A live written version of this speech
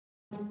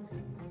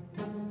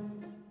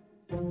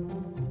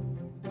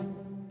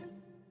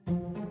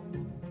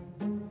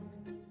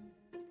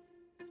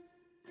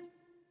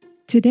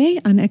Today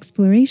on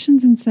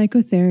Explorations in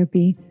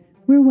Psychotherapy,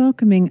 we're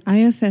welcoming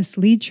IFS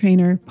Lead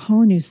Trainer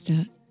Paul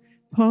Neustadt.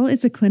 Paul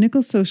is a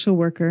clinical social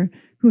worker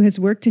who has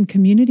worked in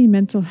community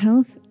mental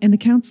health and the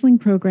counseling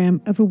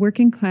program of a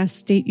working-class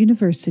state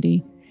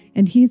university,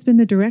 and he's been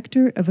the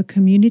director of a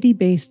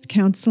community-based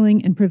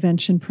counseling and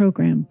prevention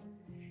program.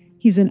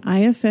 He's an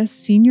IFS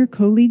senior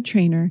co-lead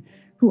trainer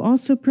who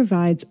also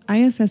provides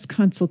IFS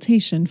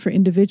consultation for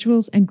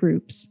individuals and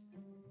groups.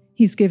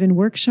 He's given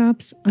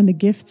workshops on the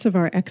Gifts of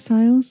Our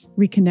Exiles,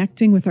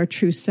 Reconnecting with Our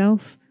True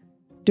Self,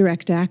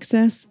 Direct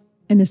Access,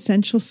 An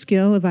Essential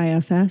Skill of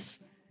IFS,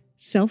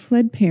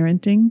 Self-Led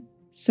Parenting,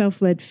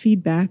 Self-Led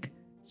Feedback,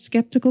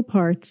 Skeptical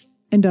Parts,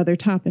 and other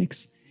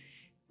topics.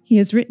 He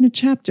has written a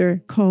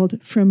chapter called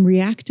From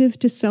Reactive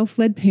to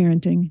Self-Led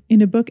Parenting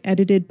in a book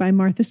edited by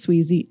Martha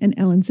Sweezy and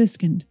Ellen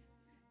Ziskind.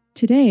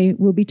 Today,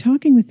 we'll be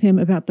talking with him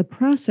about the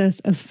process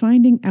of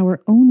finding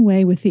our own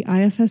way with the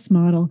IFS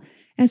model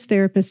as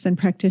therapists and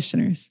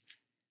practitioners.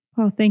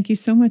 Paul, thank you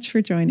so much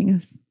for joining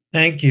us.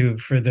 Thank you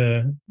for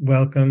the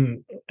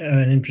welcome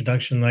and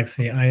introduction,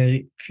 Lexi.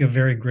 I feel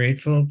very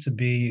grateful to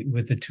be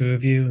with the two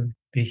of you,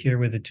 be here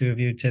with the two of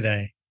you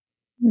today.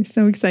 We're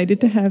so excited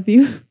to have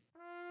you.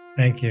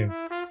 Thank you.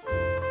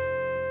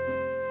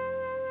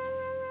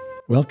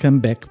 Welcome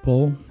back,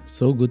 Paul.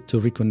 So good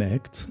to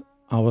reconnect.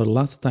 Our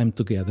last time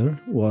together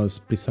was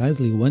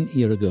precisely 1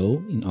 year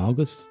ago in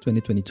August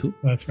 2022.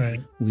 That's right.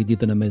 We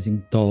did an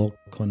amazing talk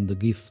on the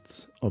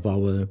gifts of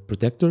our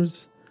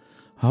protectors.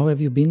 How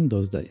have you been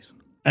those days?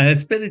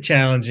 It's been a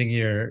challenging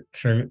year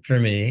for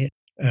me.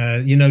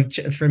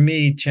 For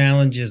me,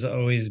 challenges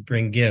always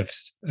bring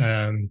gifts.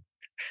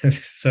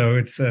 So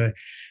it's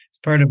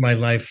part of my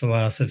life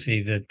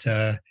philosophy that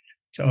to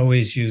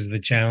always use the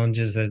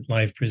challenges that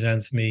life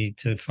presents me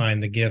to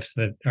find the gifts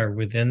that are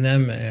within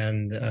them.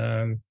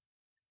 And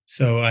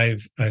so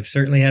I've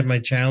certainly had my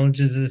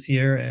challenges this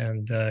year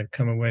and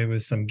come away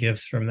with some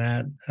gifts from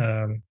that.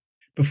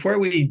 Before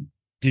we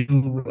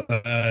do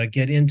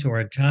get into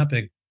our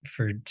topic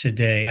for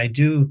today, I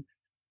do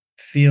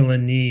feel a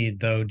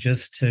need, though,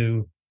 just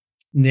to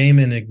name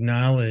and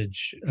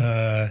acknowledge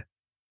a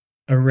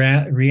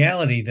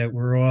reality that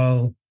we're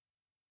all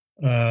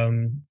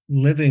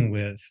living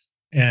with.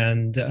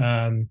 And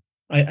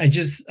I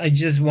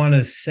just want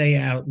to say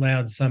out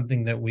loud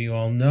something that we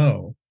all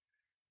know,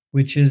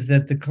 which is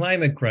that the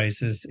climate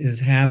crisis is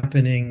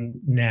happening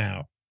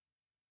now.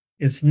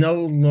 It's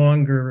no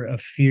longer a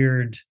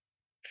feared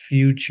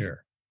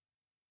future.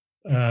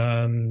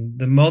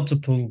 The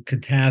multiple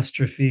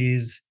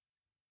catastrophes,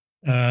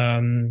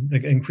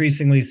 the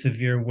increasingly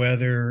severe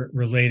weather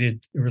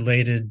related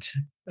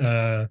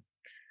to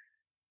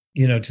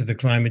the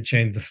climate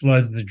change, the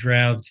floods, the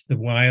droughts, the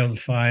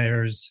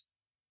wildfires,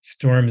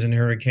 storms and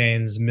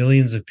hurricanes,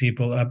 millions of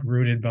people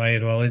uprooted by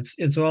it all.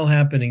 It's all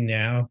happening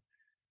now.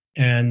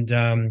 And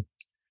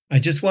I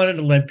just wanted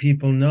to let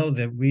people know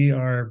that we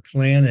are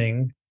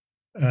planning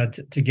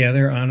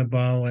together,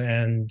 Annabelle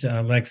and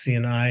Lexi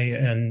and I,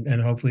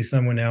 and hopefully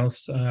someone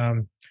else,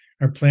 are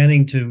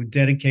planning to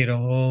dedicate a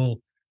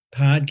whole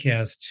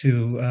podcast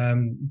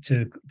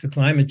to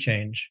climate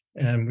change.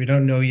 And we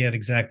don't know yet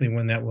exactly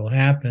when that will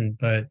happen,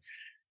 but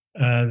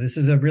this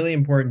is a really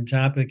important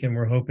topic, and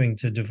we're hoping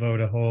to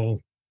devote a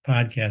whole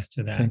podcast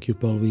to that. Thank you,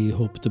 Paul. We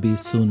hope to be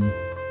soon.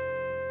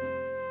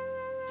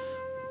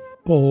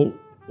 Paul,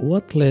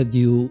 what led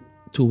you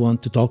to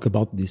want to talk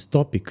about this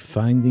topic,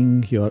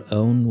 finding your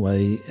own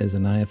way as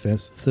an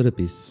IFS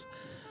therapist?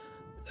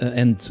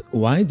 And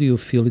why do you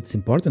feel it's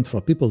important for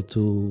people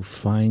to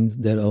find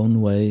their own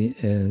way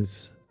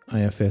as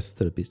IFS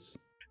therapists?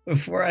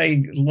 Before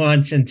I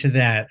launch into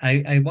that,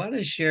 I want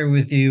to share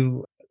with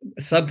you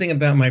something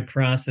about my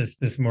process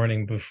this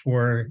morning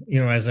before,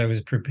 as I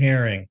was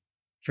preparing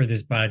for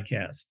this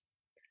podcast.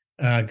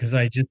 Because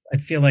I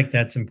feel like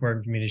that's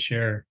important for me to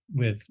share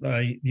with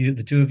you,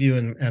 the two of you,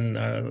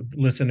 and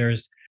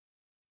listeners.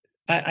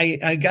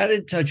 I got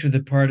in touch with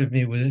a part of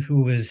me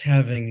who was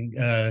having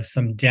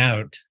some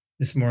doubt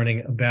this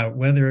morning about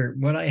whether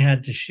what I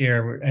had to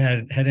share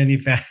had any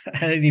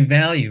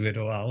value at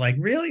all. Like,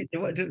 really,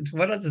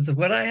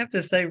 what I have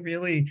to say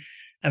really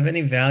have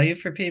any value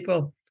for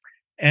people?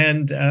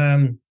 And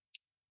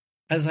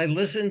as I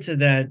listened to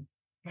that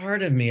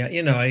part of me,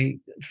 I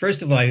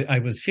first of all, I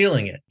was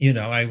feeling it.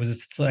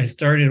 I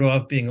started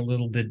off being a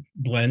little bit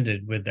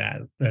blended with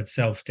that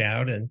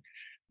self-doubt, and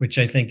which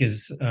I think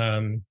is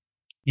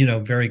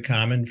very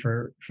common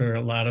for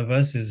a lot of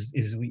us is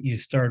you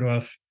start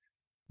off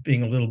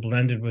being a little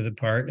blended with a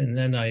part, and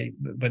then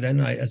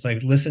as I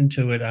listened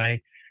to it, I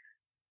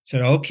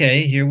said,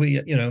 okay,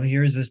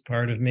 here's this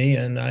part of me,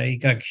 and I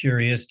got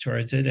curious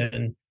towards it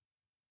and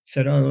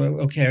said, oh,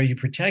 okay, are you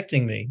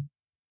protecting me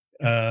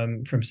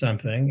from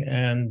something?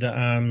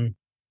 And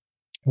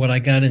what I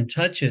got in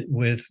touch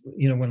with,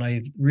 when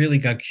I really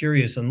got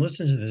curious and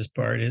listened to this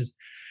part, is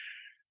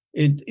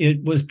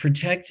it was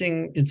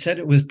protecting. It said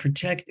it was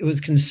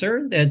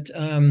concerned that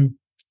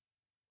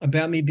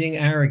about me being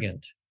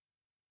arrogant.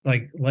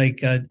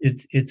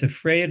 It's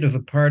afraid of a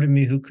part of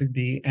me who could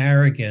be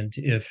arrogant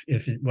if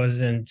it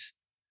wasn't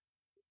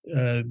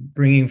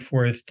bringing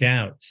forth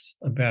doubts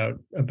about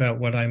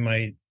what I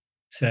might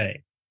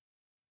say.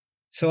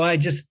 So I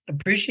just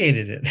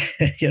appreciated it,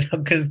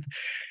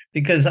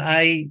 because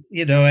I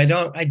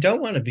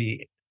don't want to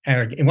be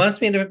arrogant. It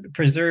wants me to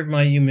preserve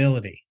my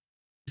humility.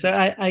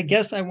 So I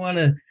guess I want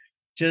to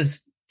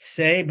just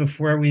say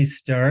before we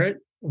start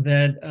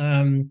that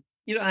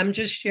I'm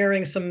just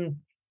sharing some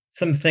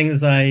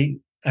things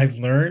I've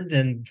learned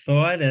and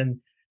thought, and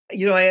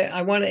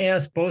I want to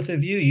ask both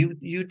of you.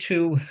 You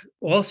two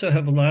also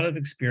have a lot of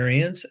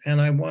experience, and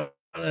I want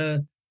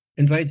to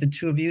invite the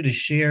two of you to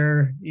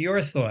share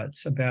your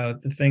thoughts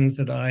about the things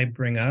that I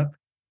bring up.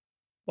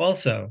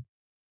 Also,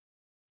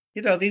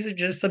 these are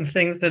just some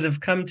things that have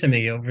come to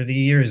me over the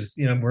years.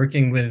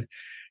 Working with,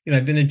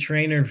 I've been a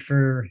trainer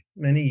for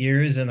many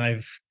years, and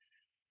I've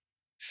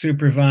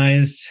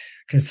supervised,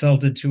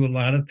 consulted to a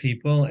lot of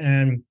people,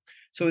 and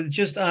so it's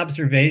just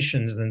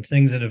observations and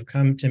things that have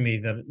come to me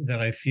that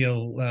I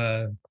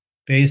feel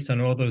based on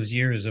all those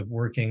years of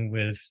working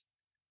with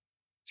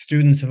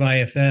students of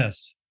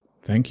IFS.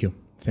 Thank you.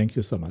 Thank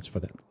you so much for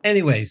that.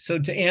 Anyway, so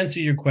to answer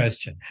your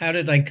question, how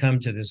did I come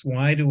to this?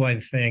 Why do I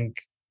think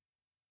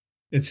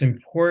it's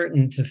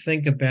important to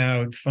think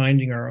about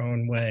finding our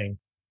own way?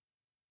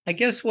 I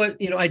guess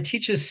I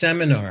teach a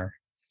seminar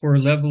for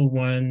level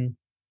 1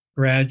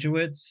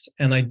 graduates,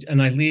 and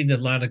I lead a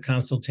lot of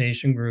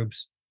consultation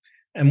groups.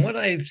 And what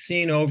I've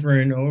seen over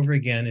and over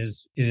again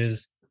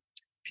is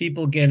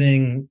people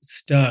getting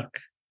stuck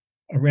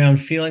around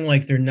feeling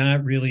like they're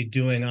not really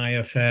doing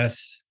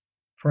IFS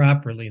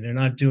properly. They're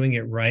not doing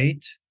it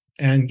right,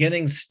 and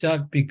getting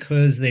stuck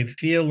because they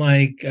feel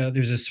like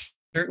there's a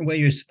certain way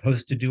you're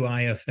supposed to do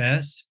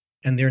IFS,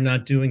 and they're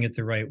not doing it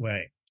the right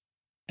way.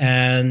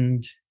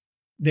 And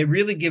they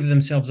really give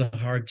themselves a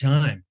hard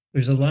time.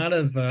 There's a lot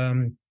of,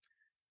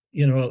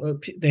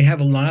 they have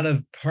a lot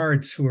of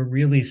parts who are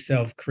really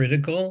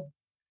self-critical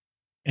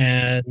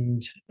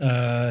and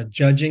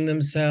judging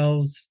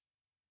themselves.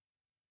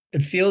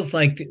 It feels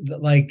like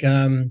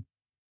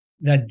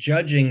that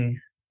judging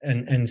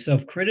and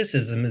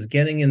self-criticism is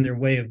getting in their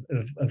way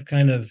of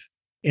kind of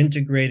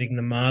integrating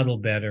the model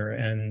better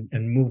and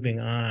moving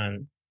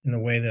on in the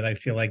way that I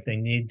feel like they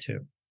need to.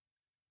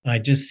 I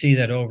just see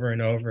that over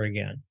and over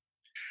again.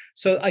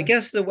 So I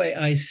guess the way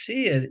I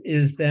see it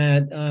is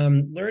that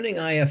learning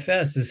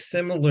IFS is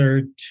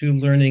similar to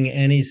learning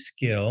any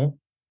skill.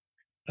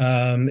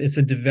 It's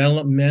a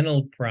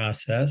developmental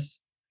process.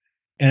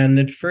 And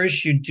at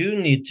first you do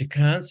need to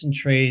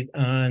concentrate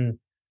on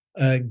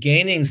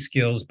gaining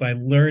skills by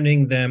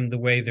learning them the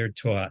way they're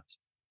taught.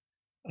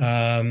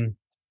 And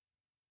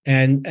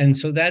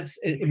so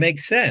it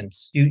makes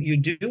sense. You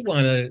do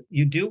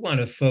want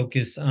to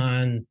focus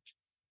on,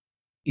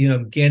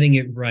 getting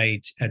it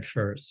right at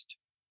first.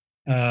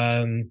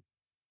 But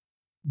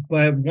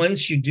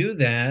once you do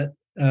that,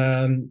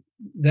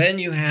 then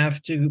you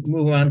have to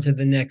move on to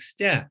the next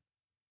step,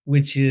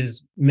 which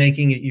is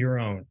making it your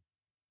own.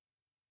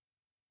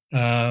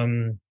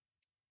 And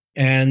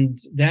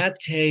that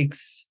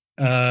takes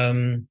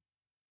having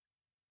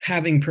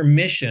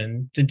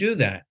permission to do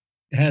that.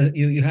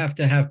 You have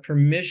to have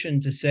permission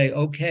to say,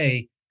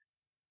 okay,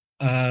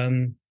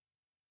 now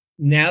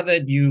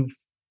that you've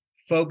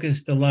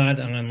focused a lot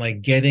on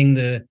like getting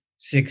the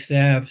 6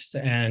 F's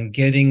and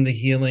getting the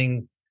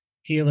healing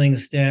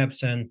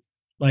steps, and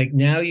like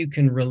now you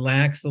can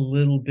relax a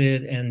little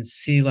bit and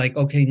see like,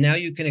 okay, now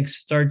you can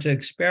start to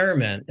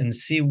experiment and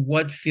see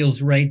what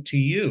feels right to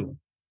you,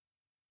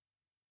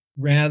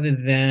 rather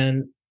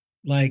than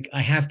like,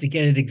 I have to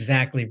get it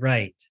exactly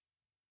right.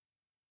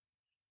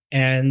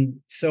 And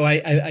so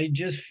I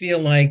just feel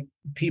like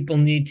people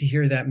need to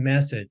hear that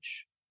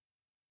message,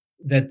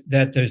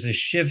 that there's a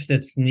shift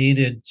that's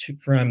needed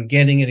from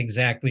getting it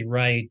exactly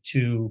right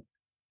to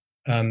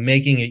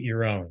making it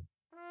your own.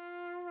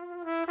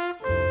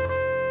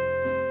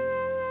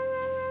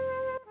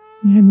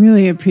 Yeah, I'm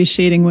really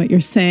appreciating what you're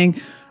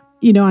saying,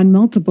 on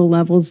multiple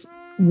levels.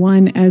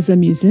 One, as a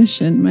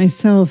musician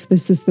myself,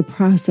 this is the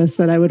process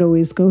that I would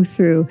always go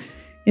through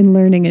in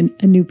learning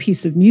a new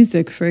piece of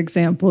music. For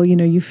example,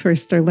 you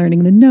first are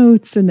learning the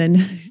notes and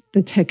then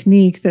the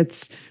technique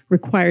that's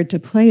required to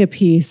play a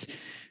piece.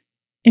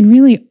 And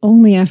really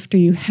only after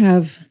you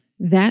have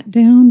that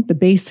down, the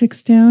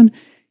basics down,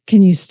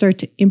 can you start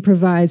to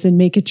improvise and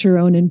make it your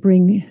own and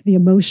bring the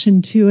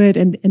emotion to it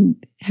and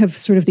have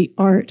sort of the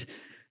art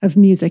of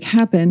music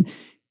happen.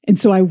 And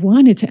so I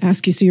wanted to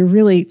ask you, so you're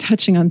really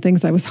touching on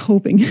things I was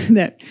hoping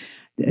that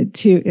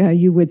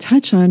you would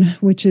touch on,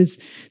 which is,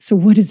 so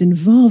what is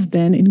involved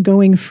then in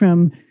going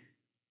from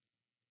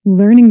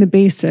learning the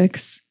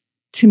basics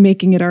to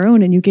making it our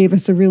own? And you gave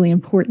us a really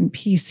important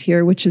piece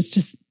here, which is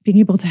just being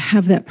able to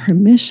have that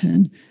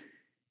permission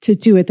to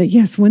do it. That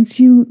yes, once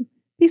you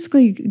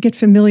basically get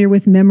familiar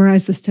with,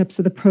 memorize the steps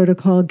of the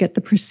protocol, get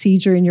the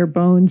procedure in your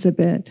bones a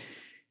bit,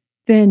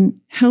 then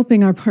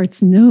helping our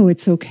parts know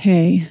it's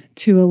okay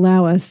to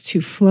allow us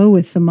to flow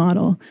with the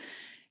model.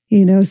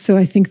 So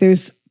I think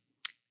there's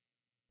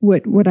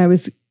what I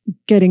was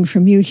getting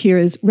from you here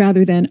is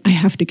rather than I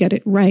have to get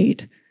it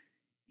right,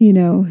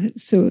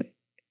 so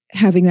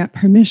having that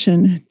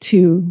permission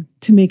to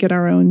make it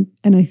our own.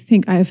 And I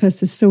think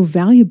IFS is so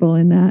valuable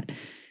in that,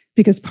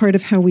 because part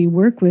of how we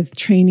work with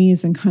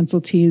trainees and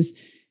consultees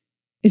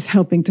is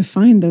helping to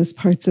find those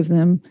parts of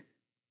them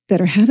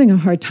that are having a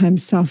hard time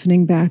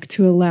softening back,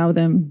 to allow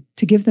them,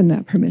 to give them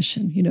that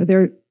permission.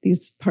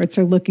 These parts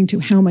are looking to,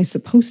 how am I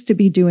supposed to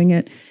be doing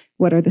it?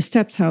 What are the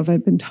steps? How have I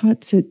been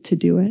taught to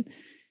do it?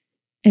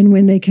 And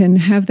when they can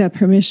have that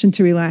permission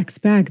to relax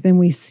back, then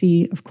we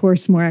see, of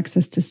course, more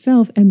access to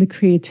self and the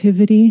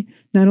creativity,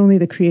 not only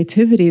the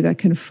creativity that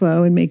can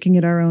flow in making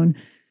it our own,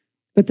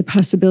 but the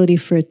possibility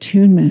for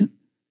attunement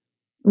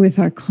with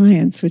our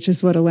clients, which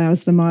is what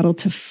allows the model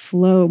to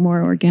flow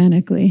more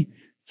organically.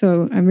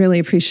 So I'm really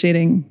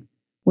appreciating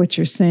what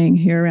you're saying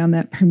here around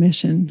that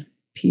permission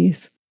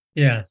piece.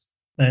 Yes.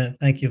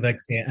 Thank you,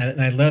 Lexi.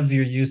 I love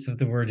your use of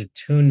the word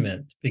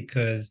attunement,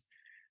 because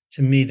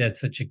to me, that's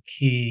such a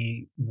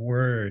key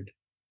word,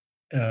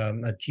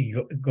 a key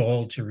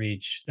goal to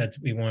reach, that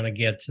we want to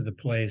get to the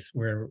place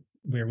where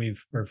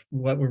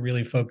what we're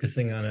really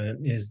focusing on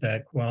is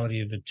that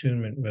quality of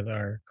attunement with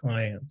our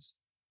clients.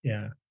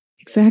 Yeah.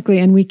 Exactly.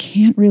 And we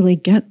can't really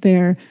get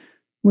there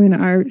when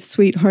our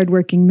sweet,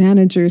 hardworking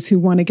managers who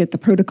want to get the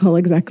protocol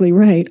exactly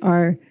right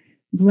are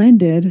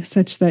blended,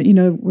 such that,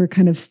 we're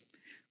kind of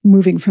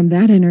moving from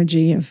that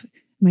energy of,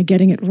 am I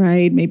getting it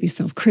right? Maybe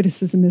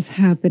self-criticism is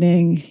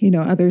happening,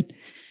 other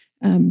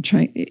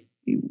trying.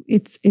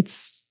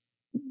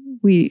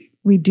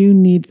 We do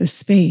need the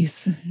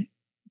space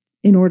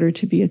in order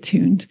to be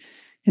attuned.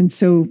 And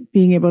so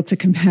being able to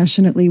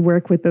compassionately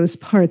work with those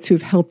parts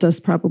who've helped us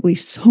probably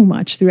so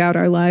much throughout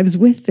our lives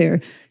with their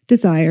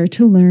desire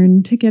to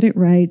learn, to get it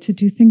right, to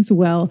do things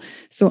well.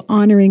 So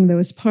honoring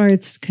those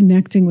parts,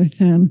 connecting with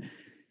them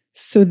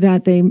so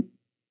that they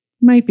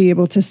might be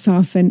able to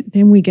soften,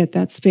 then we get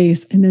that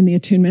space, and then the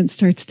attunement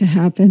starts to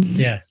happen.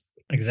 Yes,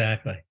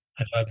 exactly.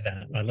 I love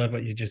that. I love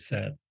what you just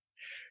said.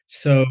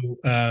 So,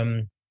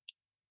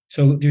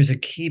 so there's a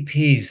key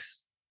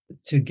piece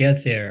to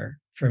get there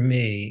for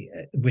me,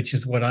 which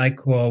is what I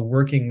call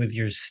working with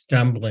your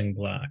stumbling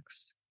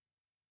blocks.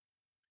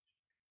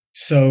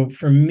 So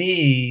for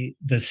me,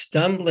 the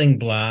stumbling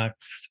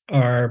blocks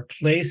are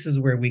places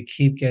where we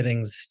keep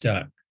getting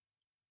stuck.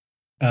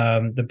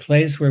 The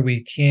place where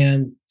we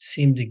can't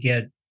seem to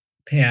get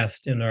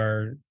past in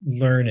our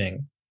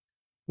learning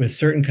with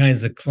certain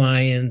kinds of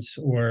clients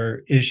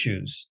or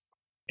issues.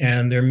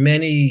 And there are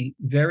many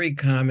very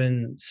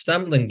common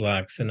stumbling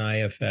blocks in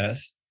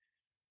IFS.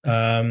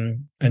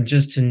 And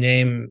just to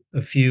name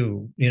a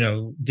few,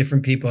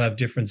 different people have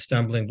different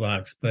stumbling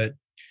blocks, but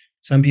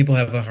some people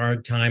have a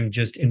hard time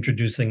just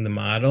introducing the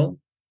model.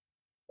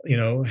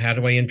 How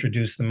do I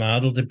introduce the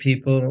model to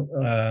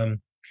people?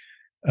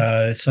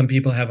 Some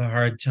people have a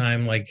hard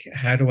time, like,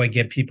 how do I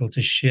get people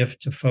to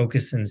shift to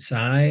focus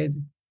inside?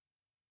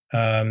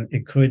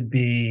 It could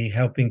be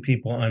helping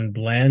people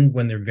unblend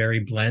when they're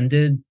very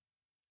blended,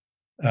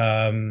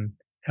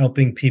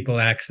 helping people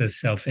access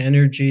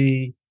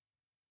self-energy.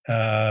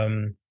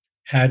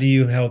 How do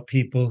you help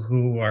people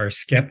who are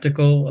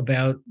skeptical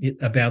about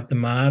the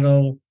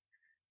model?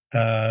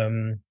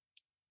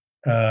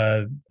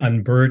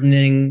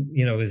 Unburdening,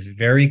 is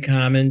very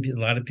common. A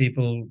lot of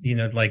people,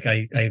 like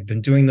I've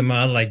been doing the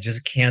model, I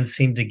just can't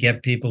seem to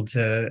get people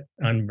to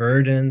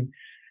unburden.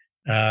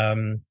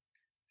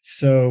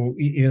 So,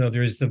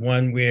 there's the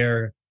one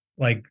where,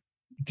 like,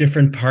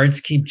 different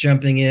parts keep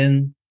jumping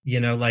in,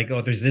 like,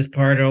 oh, there's this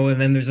part, oh, and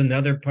then there's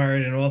another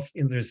part,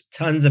 and there's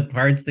tons of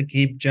parts that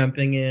keep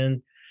jumping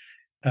in.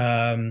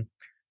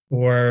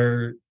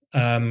 Or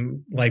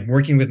like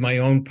working with my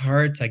own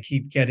parts, I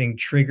keep getting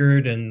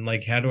triggered, and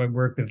like, how do I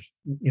work with,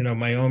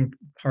 my own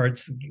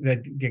parts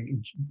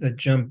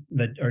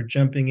that are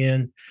jumping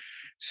in?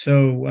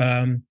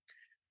 So,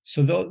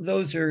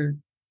 those are,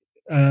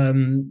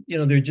 there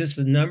are just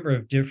a number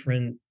of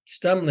different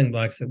stumbling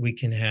blocks that we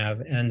can have.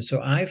 And so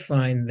I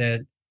find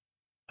that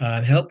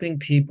helping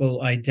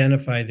people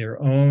identify their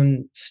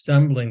own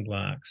stumbling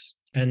blocks,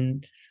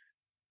 and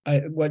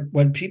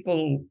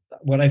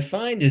what I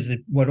find is that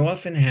what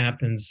often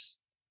happens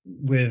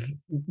with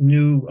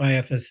new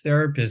IFS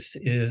therapists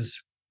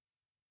is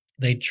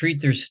they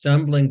treat their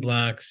stumbling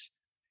blocks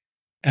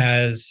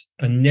as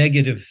a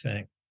negative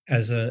thing,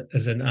 as a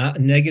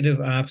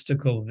negative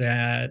obstacle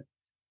that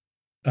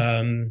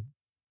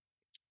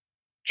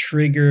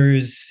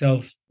triggers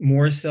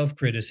more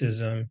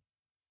self-criticism,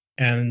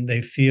 and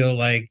they feel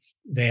like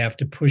they have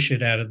to push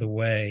it out of the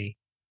way,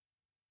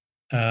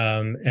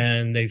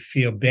 and they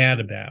feel bad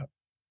about.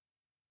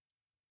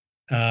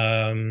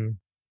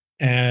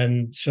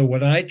 And so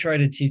what I try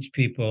to teach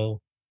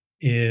people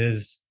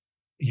is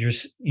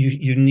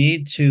you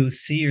need to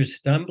see your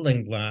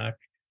stumbling block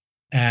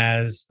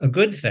as a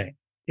good thing.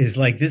 Is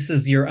like, this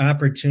is your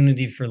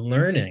opportunity for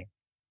learning.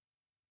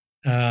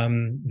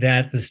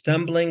 That the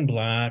stumbling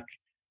block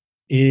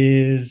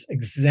is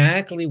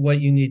exactly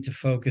what you need to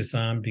focus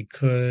on,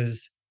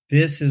 because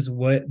this is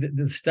what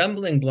the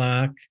stumbling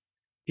block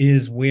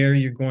is, where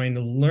you're going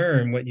to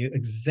learn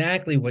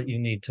exactly what you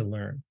need to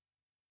learn.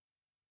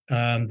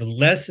 The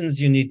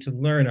lessons you need to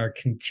learn are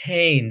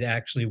contained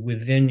actually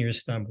within your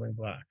stumbling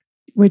block.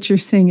 What you're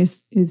saying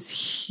is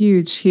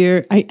huge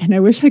here. I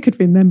wish I could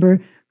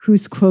remember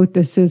whose quote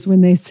this is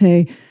when they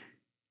say,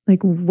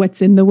 like,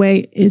 what's in the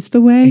way is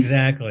the way.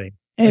 Exactly.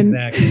 And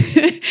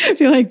exactly. I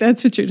feel like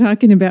that's what you're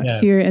talking about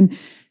here. And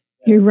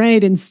you're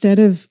right. Instead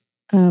of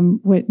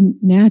what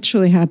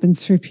naturally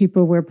happens for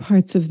people, where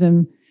parts of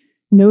them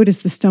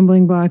notice the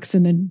stumbling blocks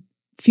and then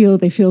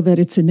they feel that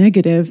it's a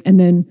negative, and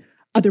then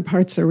other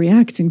parts are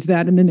reacting to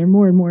that, and then they're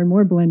more and more and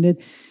more blended.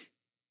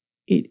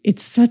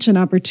 It's such an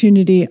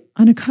opportunity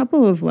on a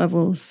couple of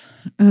levels.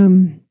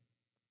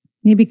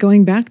 Maybe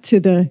going back to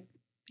the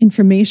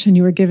information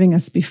you were giving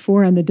us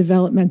before on the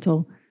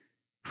developmental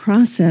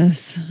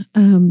process,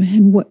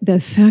 and what the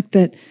fact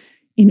that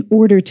in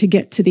order to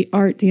get to the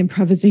art, the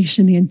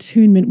improvisation, the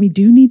attunement, we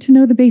do need to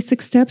know the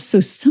basic steps. So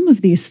some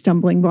of these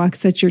stumbling blocks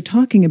that you're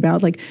talking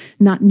about, like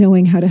not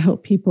knowing how to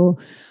help people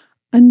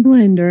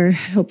unblend or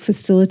help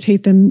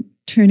facilitate them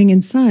turning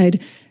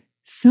inside,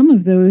 some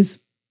of those,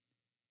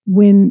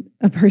 when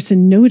a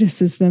person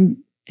notices them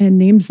and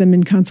names them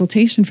in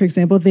consultation, for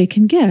example, they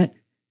can get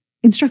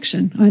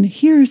instruction on,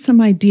 here are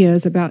some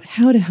ideas about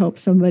how to help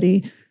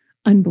somebody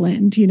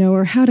unblend,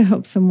 or how to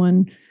help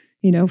someone,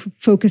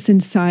 focus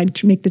inside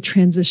to make the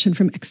transition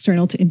from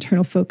external to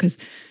internal focus.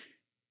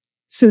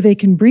 So they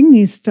can bring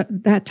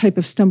that type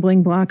of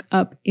stumbling block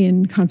up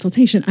in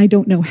consultation. I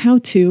don't know how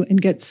to,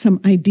 and get some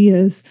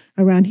ideas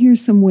around, here's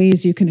some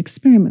ways you can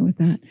experiment with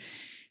that.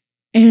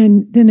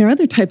 And then there are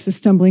other types of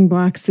stumbling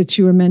blocks that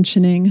you were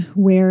mentioning,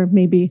 where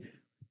maybe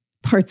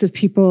parts of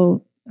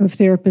people, of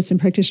therapists and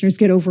practitioners,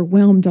 get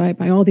overwhelmed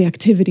by all the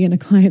activity in a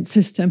client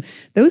system.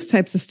 Those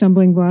types of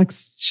stumbling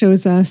blocks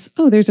shows us,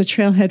 oh, there's a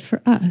trailhead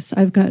for us.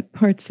 I've got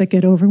parts that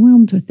get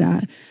overwhelmed with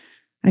that.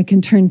 I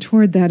can turn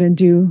toward that and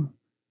do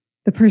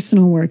the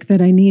personal work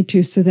that I need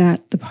to, so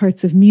that the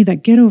parts of me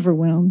that get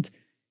overwhelmed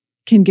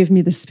can give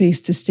me the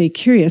space to stay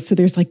curious. So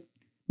there's like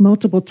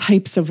multiple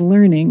types of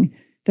learning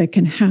that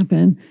can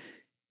happen.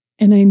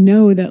 And I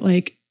know that,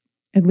 like,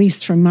 at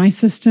least from my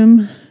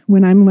system,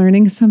 when I'm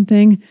learning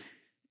something,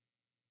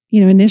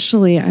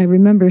 initially I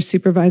remember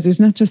supervisors,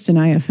 not just in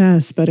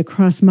IFS, but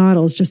across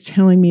models, just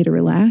telling me to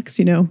relax.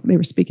 They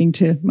were speaking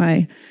to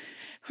my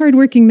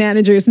hardworking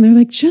managers, and they're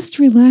like, just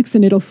relax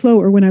and it'll flow.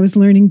 Or when I was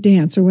learning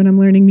dance, or when I'm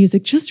learning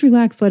music, just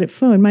relax, let it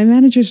flow. And my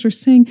managers were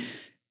saying,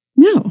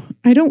 no,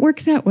 I don't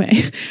work that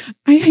way.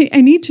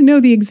 I need to know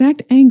the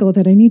exact angle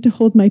that I need to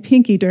hold my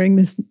pinky during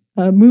this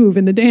move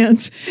in the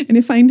dance. And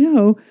if I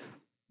know,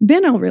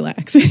 then I'll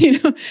relax.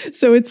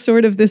 So it's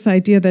sort of this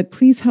idea that,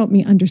 please help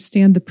me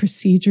understand the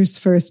procedures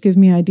first. Give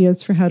me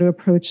ideas for how to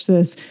approach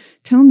this.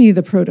 Tell me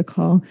the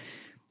protocol.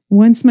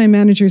 Once my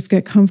managers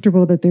get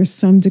comfortable that there's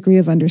some degree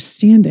of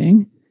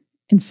understanding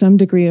and some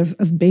degree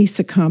of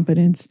basic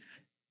competence,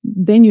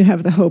 then you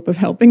have the hope of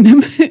helping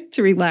them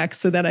to relax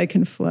so that I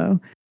can flow.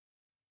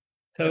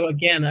 So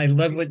again, I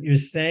love what you're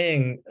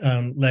saying,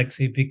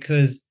 Lexi,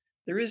 because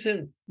there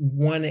isn't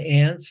one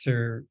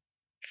answer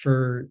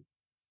for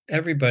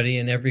everybody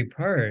in every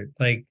part.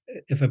 Like,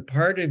 if a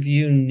part of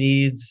you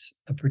needs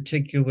a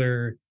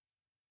particular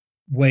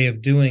way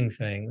of doing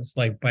things,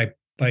 like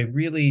by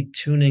really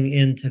tuning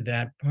into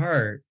that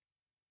part,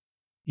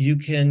 you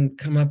can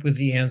come up with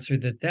the answer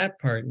that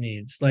part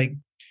needs. Like,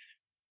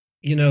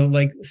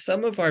 like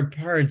some of our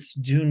parts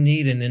do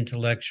need an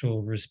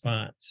intellectual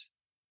response.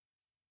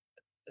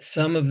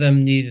 Some of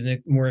them need a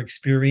more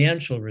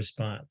experiential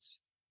response,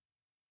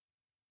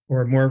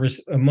 or a more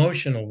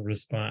emotional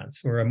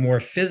response, or a more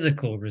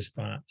physical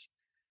response.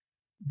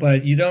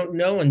 But you don't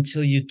know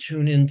until you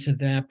tune into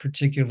that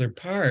particular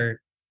part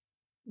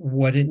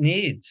what it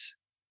needs.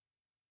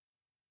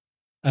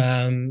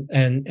 But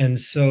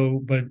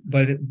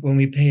when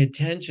we pay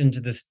attention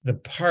to the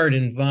part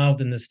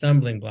involved in the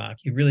stumbling block,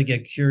 you really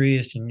get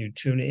curious and you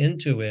tune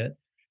into it,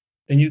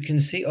 then you can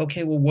see,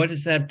 okay, well, what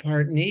does that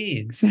part need?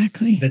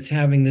 Exactly. That's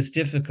having this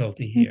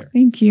difficulty here.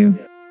 Thank you.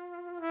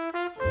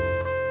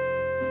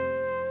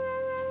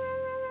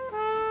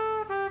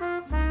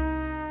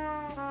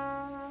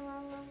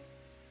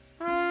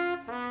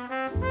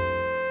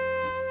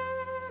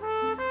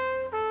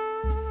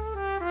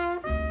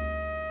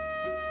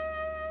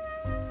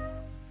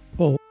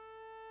 Paul,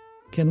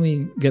 can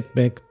we get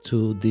back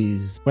to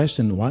this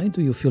question? Why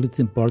do you feel it's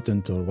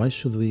important, or why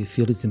should we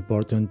feel it's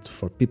important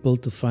for people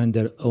to find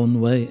their own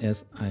way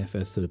as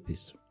IFS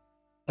therapists?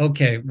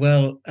 Okay,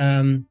 well,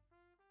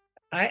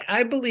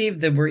 I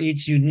believe that we're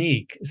each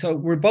unique.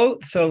 So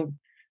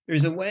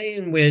there's a way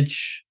in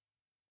which,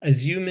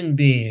 as human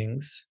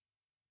beings,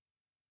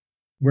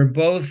 there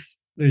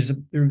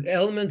are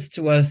elements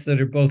to us that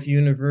are both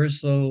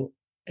universal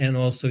and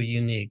also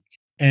unique.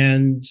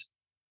 And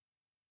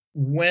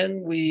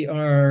when we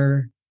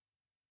are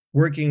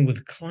working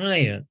with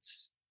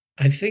clients,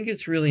 I think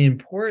it's really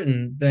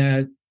important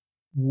that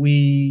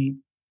we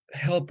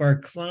help our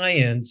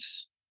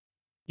clients,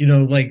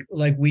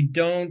 like we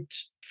don't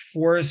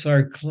force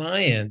our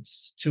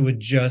clients to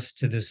adjust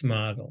to this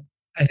model.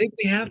 I think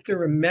we have to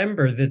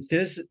remember that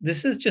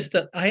this is just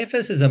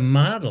IFS is a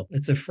model.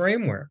 It's a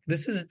framework.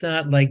 This is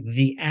not like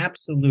the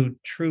absolute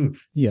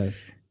truth.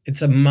 Yes.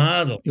 It's a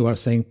model. You are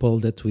saying, Paul,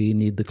 that we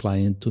need the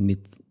client to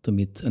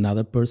meet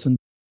another person,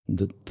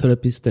 the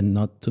therapist, and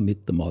not to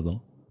meet the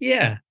model.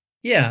 Yeah.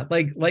 Yeah.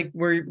 Like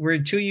we're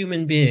two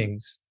human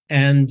beings.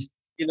 And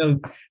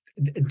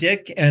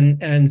Dick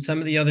and some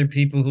of the other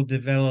people who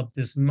developed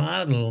this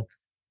model,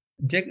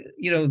 Dick,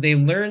 they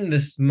learned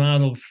this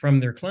model from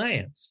their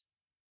clients.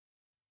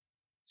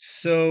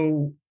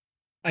 So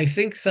I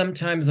think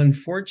sometimes,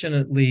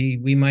 unfortunately,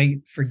 we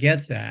might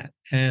forget that.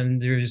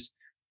 And there's,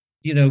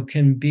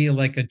 can be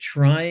like a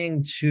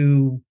trying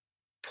to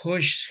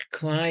push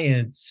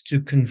clients to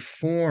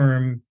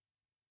conform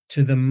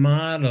to the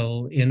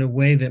model in a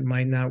way that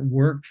might not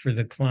work for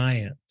the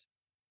client.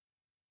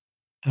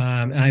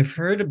 I've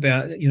heard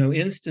about,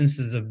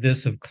 instances of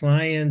this, of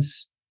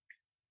clients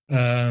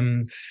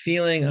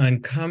feeling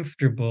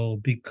uncomfortable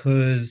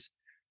because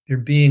they're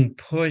being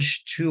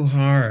pushed too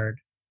hard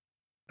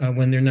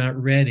when they're not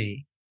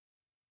ready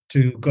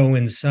to go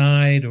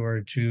inside or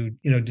to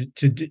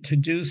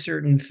do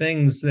certain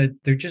things that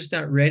they're just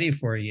not ready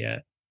for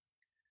yet.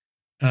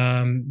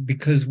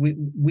 Because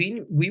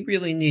we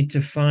really need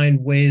to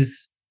find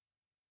ways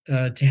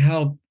to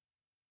help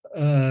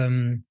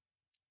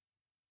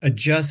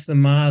adjust the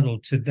model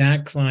to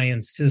that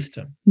client's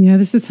system. Yeah,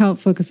 this is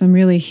helpful because I'm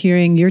really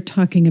hearing when you're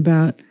talking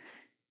about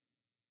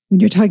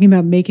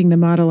making the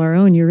model our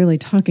own, you're really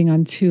talking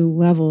on two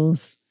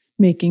levels,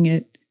 making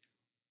it,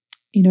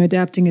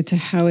 adapting it to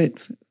how it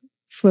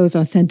flows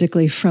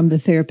authentically from the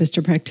therapist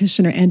or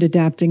practitioner, and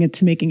adapting it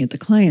to making it the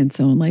client's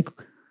own. Like,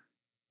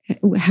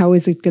 how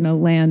is it going to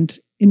land?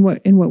 In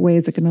what way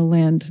is it going to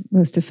land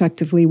most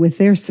effectively with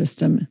their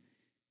system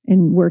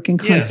and work in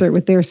concert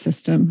with their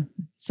system?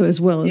 So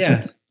as well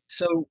as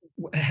so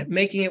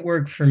making it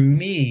work for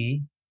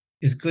me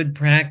is good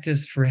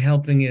practice for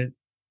helping it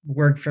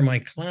work for my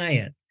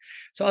client.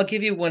 So I'll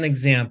give you one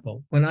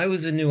example. When I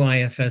was a new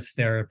IFS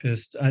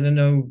therapist, I don't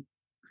know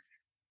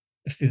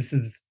if this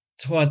is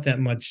taught that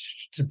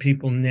much to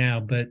people now,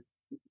 but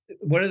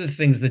one of the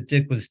things that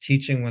Dick was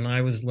teaching when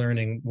I was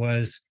learning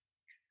was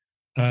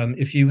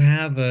if you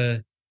have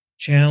a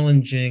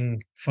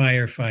challenging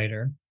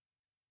firefighter,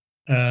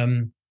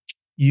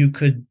 you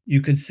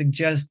could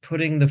suggest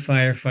putting the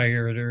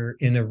firefighter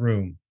in a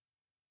room.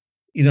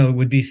 It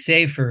would be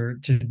safer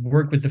to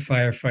work with the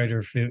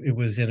firefighter if it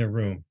was in a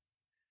room,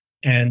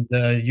 and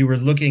you were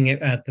looking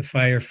at the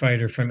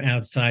firefighter from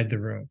outside the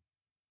room.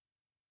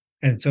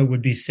 And so it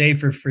would be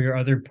safer for your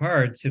other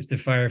parts if the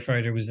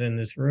firefighter was in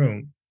this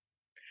room.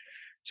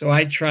 So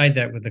I tried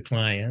that with the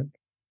client,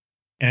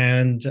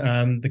 and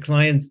the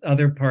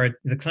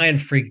client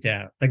freaked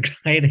out. The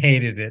client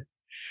hated it.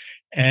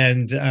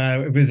 And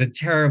it was a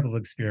terrible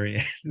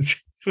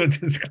experience with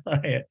this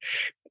client.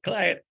 The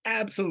client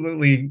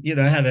absolutely,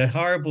 had a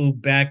horrible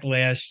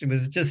backlash. It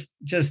was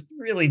just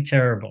really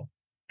terrible.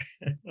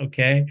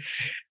 Okay.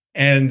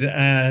 And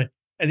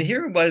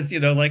here it was,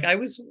 like I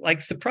was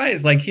like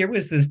surprised, like here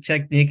was this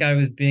technique I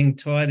was being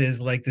taught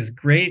is like this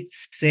great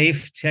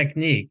safe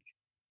technique,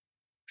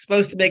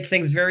 supposed to make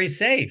things very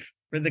safe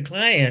for the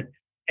client.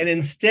 And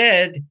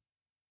instead,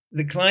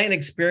 the client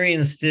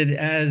experienced it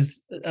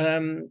as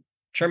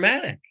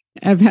traumatic.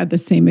 I've had the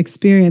same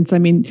experience. I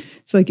mean,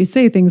 it's like you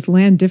say, things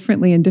land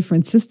differently in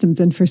different systems.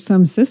 And for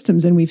some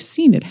systems, and we've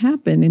seen it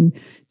happen in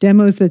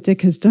demos that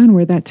Dick has done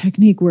where that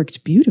technique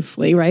worked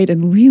beautifully, right?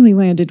 And really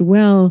landed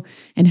well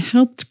and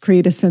helped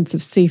create a sense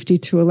of safety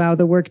to allow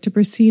the work to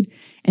proceed.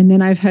 And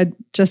then I've had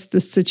just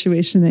this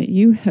situation that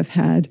you have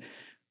had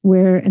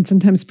where, and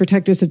sometimes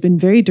protectors have been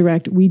very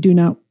direct, we do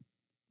not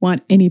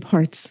want any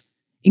parts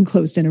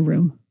enclosed in a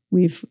room.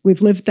 We've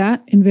lived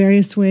that in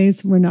various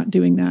ways. We're not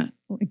doing that,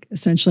 like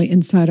essentially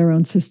inside our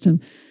own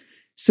system.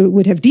 So it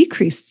would have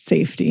decreased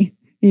safety,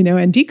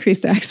 and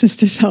decreased access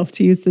to self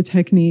to use the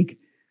technique.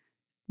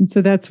 And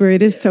so that's where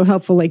it is so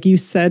helpful. Like you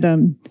said,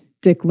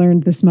 Dick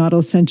learned this model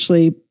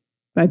essentially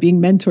by being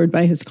mentored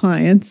by his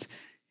clients.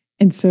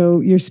 And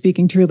so you're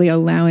speaking to really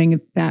allowing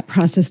that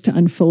process to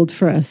unfold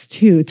for us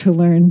too, to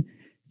learn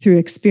through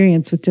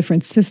experience with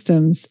different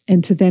systems,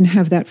 and to then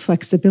have that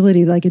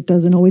flexibility. Like it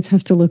doesn't always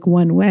have to look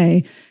one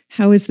way.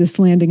 How is this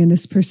landing in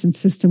this person's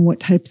system? What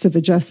types of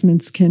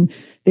adjustments can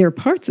their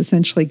parts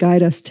essentially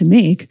guide us to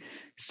make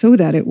so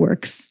that it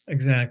works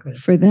exactly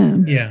for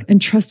them? Yeah.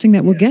 And trusting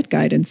that we'll get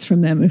guidance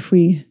from them if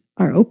we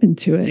are open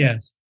to it.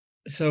 Yes.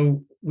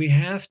 So we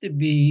have to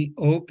be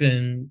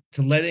open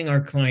to letting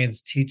our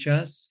clients teach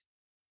us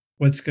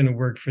what's going to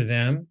work for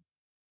them.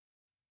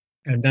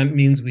 And that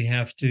means we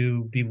have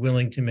to be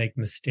willing to make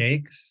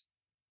mistakes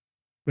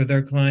with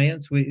our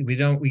clients. We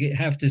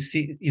have to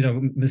see,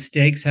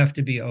 mistakes have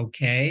to be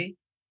okay.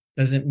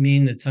 Doesn't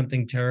mean that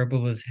something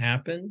terrible has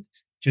happened.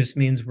 Just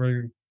means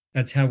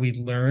that's how we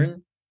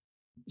learn.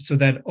 So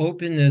that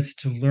openness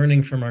to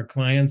learning from our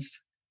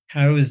clients,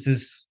 how is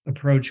this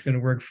approach going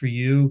to work for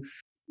you?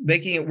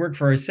 making it work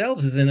for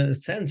ourselves is, in a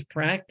sense,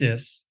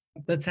 practice.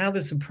 That's how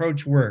this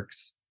approach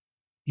works.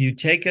 You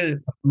take a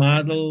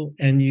model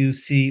and you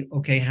see,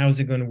 okay, how's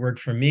it going to work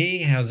for me?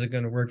 How's it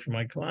going to work for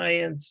my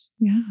clients?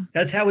 Yeah.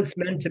 That's how it's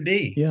meant to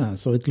be. Yeah,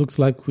 so it looks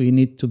like we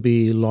need to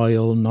be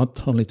loyal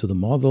not only to the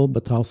model,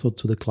 but also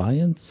to the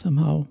client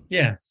somehow.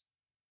 Yes.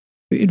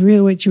 It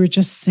really, what you were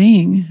just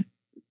saying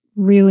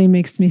really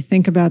makes me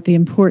think about the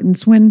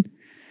importance, when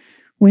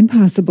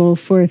possible,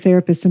 for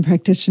therapists and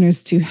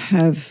practitioners to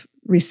have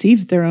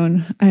received their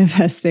own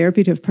IFS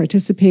therapy, to have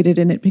participated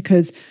in it,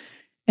 because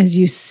as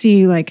you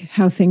see like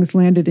how things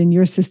landed in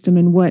your system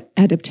and what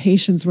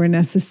adaptations were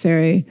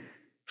necessary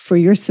for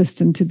your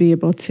system to be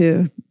able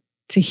to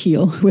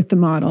heal with the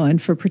model,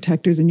 and for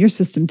protectors in your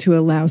system to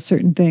allow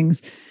certain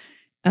things,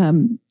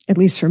 at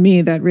least for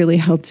me, that really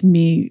helped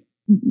me,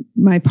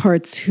 my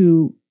parts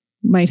who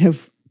might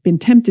have been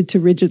tempted to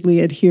rigidly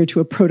adhere to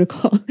a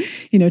protocol,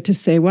 to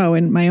say, wow,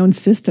 in my own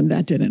system,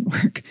 that didn't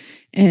work.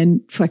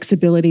 And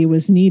flexibility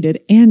was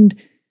needed. And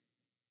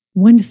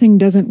one thing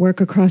doesn't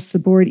work across the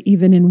board,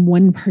 even in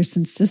one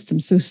person's system.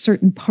 So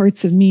certain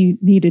parts of me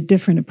needed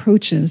different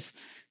approaches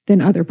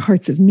than other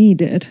parts of me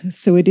did.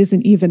 So it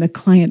isn't even a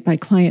client by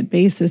client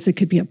basis. It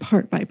could be a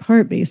part by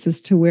part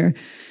basis,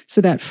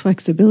 so that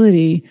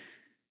flexibility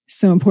is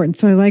so important.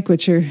 So I like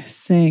what you're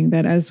saying,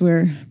 that as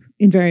we're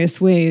in various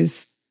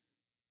ways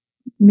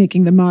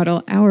making the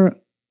model our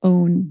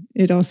own,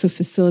 it also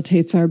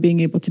facilitates our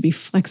being able to be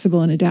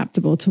flexible and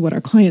adaptable to what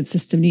our client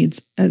system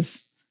needs,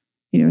 as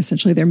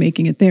essentially they're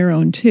making it their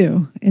own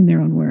too in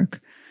their own work.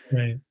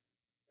 Right.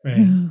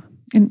 And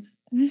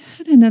I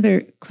had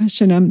another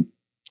question.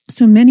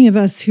 So many of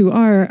us who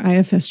are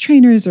IFS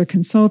trainers or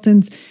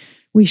consultants,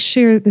 we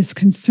share this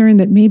concern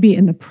that maybe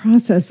in the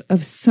process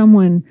of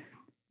someone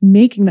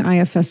making the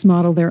IFS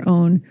model their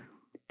own,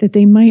 that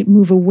they might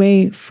move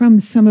away from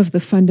some of the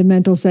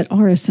fundamentals that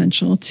are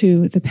essential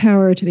to the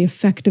power, to the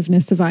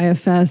effectiveness of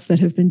IFS, that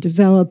have been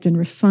developed and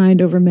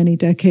refined over many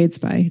decades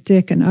by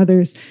Dick and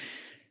others.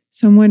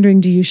 So I'm wondering,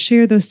 do you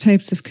share those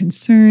types of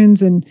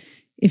concerns? And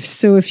if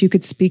so, if you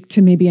could speak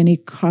to maybe any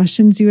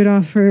cautions you would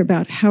offer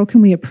about how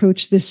can we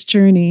approach this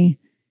journey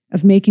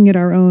of making it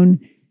our own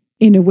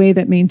in a way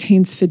that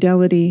maintains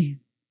fidelity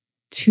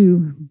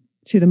to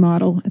the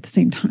model at the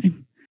same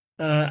time?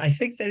 I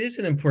think that is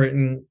an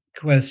important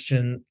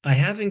question. I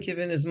haven't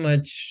given as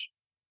much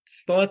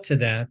thought to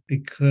that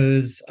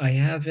because I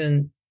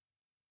haven't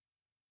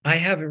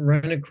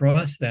run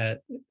across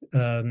that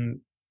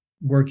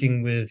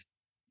working with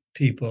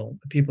the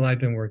people I've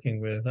been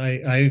working with.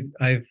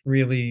 I've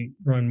really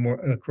run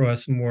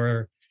across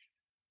more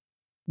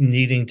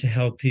needing to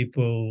help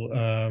people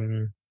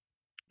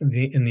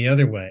in the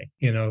other way,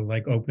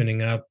 like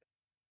opening up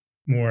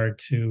more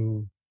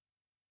to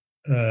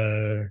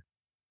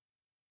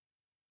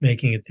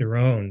making it their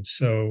own.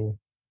 So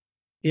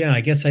yeah,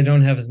 I guess I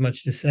don't have as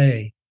much to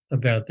say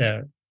about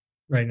that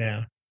right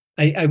now.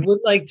 I would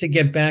like to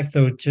get back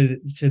though to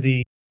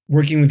the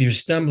working with your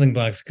stumbling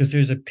blocks, because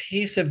there's a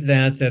piece of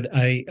that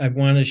I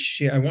want to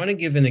share. I want to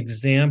give an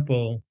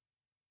example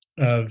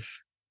of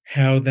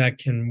how that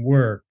can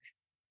work.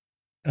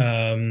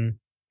 And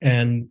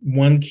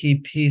one key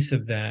piece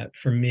of that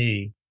for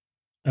me,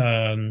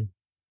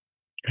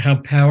 how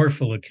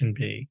powerful it can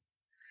be,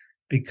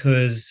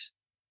 because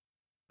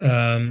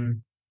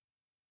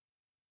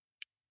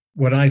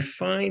what I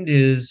find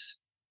is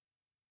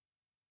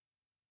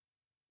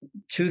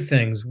two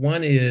things.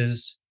 One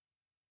is,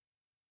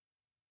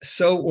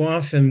 so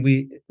often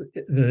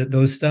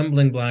those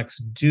stumbling blocks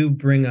do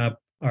bring up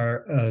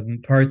our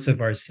parts of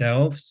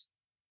ourselves.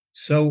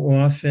 So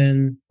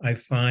often I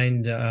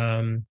find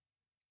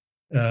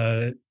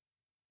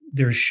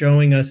they're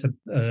showing us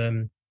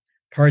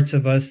parts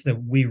of us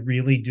that we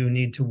really do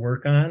need to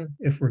work on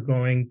if we're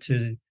going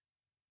to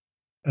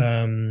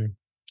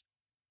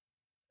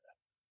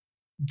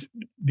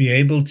be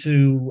able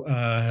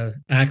to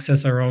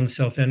access our own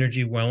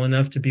self-energy well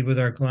enough to be with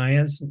our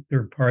clients. There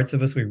are parts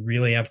of us we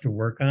really have to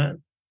work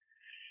on.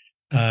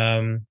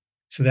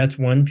 So that's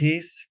one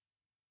piece.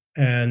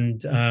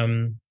 And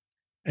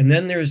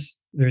then there's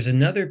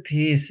another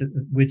piece,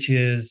 which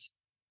is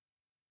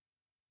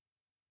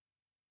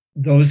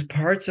those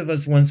parts of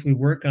us, once we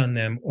work on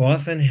them,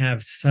 often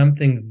have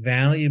something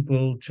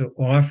valuable to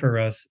offer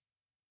us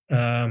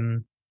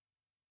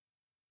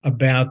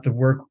about the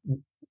work,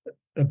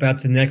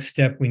 about the next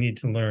step we need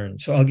to learn.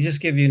 So I'll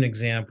just give you an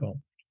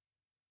example.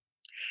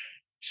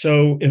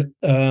 So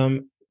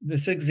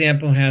this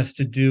example has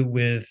to do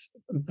with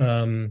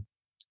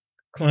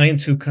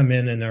clients who come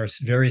in and are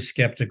very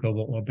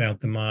skeptical about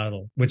the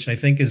model, which I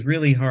think is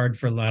really hard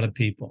for a lot of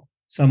people.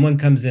 Someone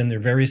comes in, they're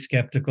very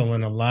skeptical,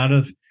 and a lot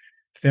of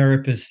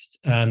therapists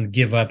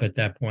give up at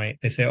that point.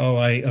 They say,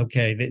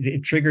 okay,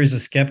 it triggers a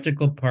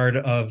skeptical part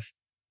of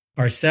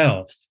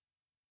ourselves.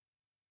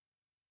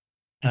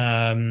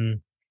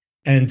 And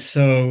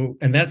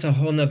that's a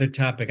whole nother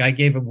topic. I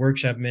gave a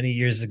workshop many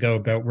years ago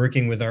about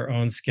working with our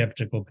own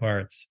skeptical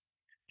parts.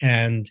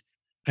 And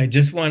I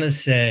just want to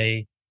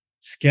say,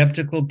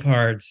 skeptical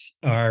parts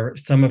are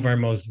some of our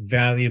most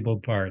valuable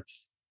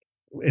parts.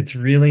 it's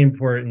really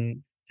important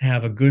to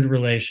have a good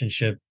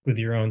relationship with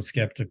your own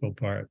skeptical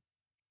part.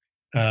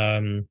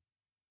 But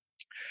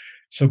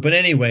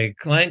anyway,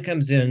 client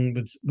comes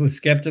in with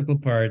skeptical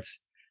parts,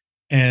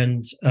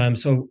 and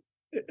so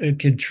it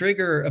could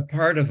trigger a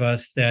part of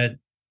us that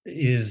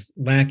is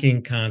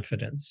lacking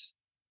confidence.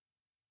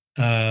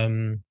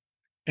 And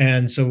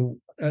so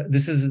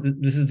this is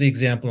the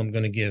example I'm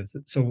going to give.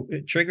 So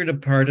it triggered a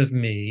part of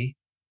me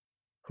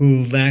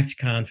who lacked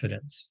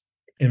confidence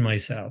in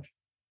myself.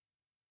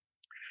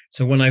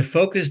 So when I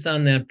focused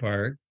on that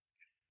part,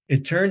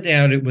 it turned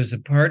out it was a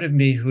part of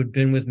me who had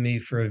been with me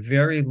for a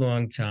very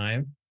long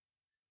time,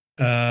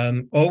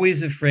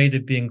 always afraid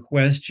of being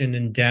questioned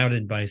and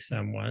doubted by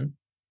someone.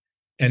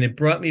 And it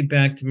brought me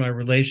back to my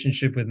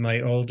relationship with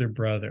my older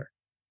brother.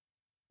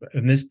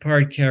 And this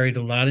part carried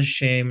a lot of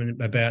shame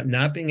about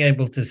not being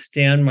able to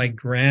stand my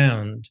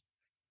ground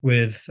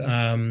with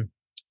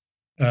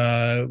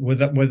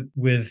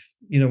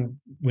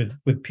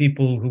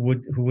people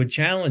who would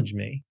challenge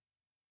me.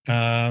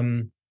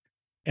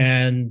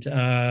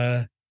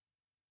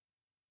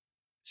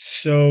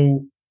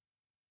 So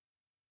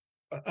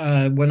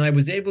when I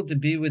was able to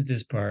be with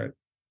this part,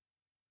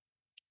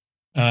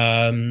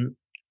 I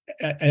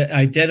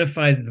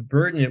identified the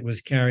burden it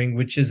was carrying,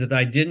 which is that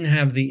I didn't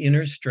have the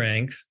inner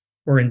strength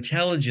or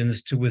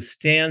intelligence to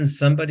withstand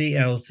somebody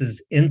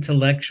else's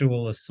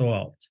intellectual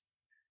assault.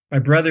 I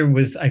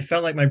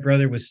felt like my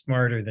brother was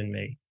smarter than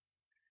me.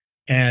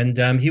 And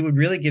he would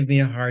really give me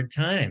a hard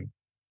time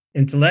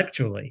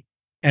intellectually.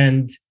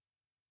 And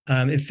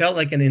it felt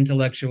like an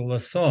intellectual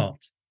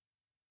assault.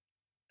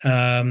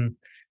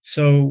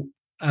 So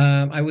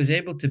I was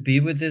able to be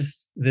with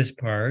this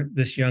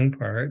young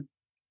part,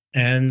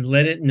 and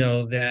let it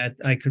know that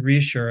I could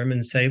reassure him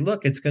and say,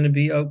 look, it's going to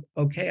be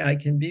okay. I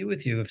can be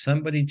with you. If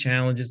somebody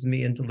challenges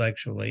me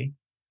intellectually,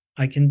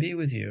 I can be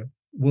with you.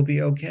 We'll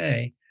be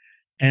okay.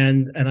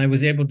 And I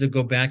was able to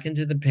go back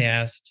into the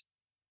past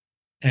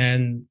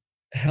and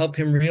help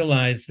him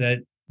realize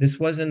that this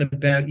wasn't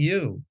about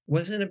you. It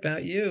wasn't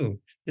about you.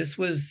 This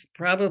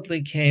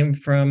probably came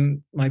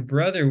from my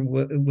brother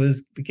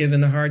was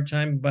given a hard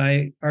time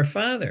by our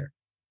father.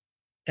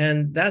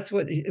 And that's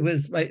what it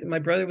was. My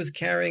brother was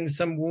carrying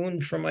some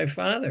wound from my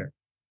father.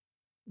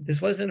 This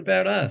wasn't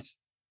about us.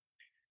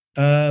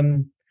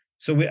 So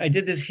I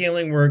did this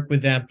healing work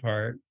with that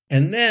part.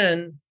 And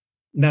then,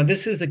 now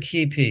this is a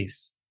key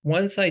piece.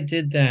 Once I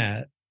did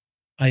that,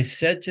 I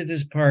said to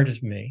this part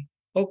of me,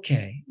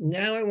 okay,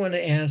 now I want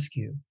to ask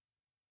you,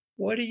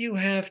 what do you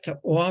have to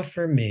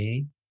offer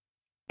me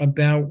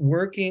about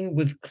working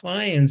with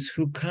clients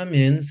who come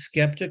in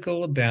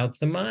skeptical about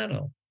the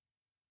model?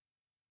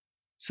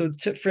 So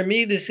for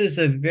me, this is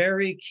a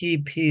very key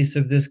piece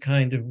of this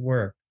kind of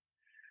work,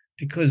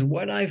 because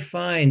what I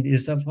find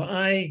is if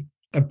I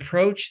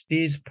approach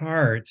these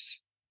parts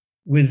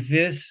with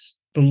this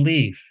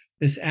belief,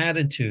 this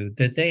attitude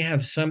that they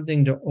have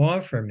something to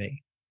offer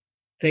me,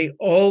 they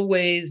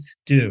always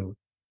do.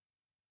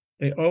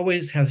 They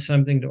always have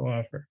something to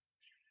offer.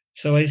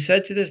 So I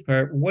said to this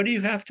part, what do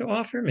you have to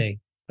offer me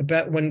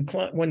about when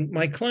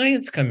my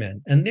clients come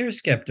in and they're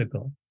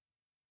skeptical?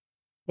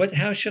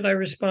 How should I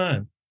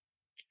respond?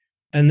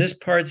 And this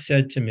part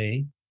said to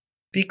me,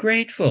 be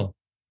grateful.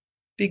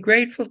 Be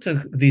grateful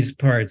to these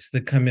parts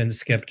that come in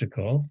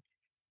skeptical,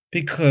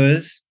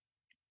 because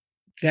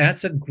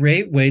that's a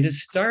great way to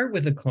start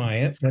with a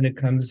client when it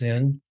comes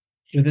in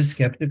with a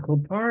skeptical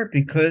part,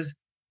 because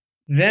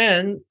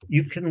then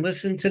you can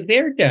listen to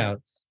their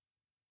doubts.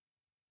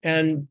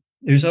 And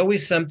there's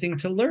always something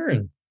to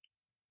learn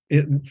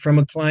from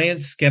a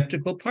client's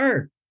skeptical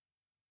part.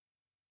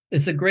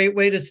 It's a great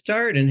way to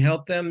start and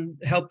help them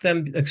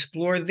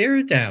explore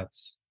their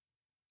doubts,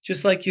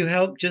 just like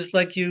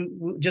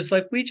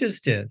we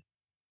just did.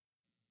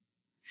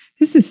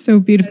 This is so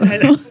beautiful.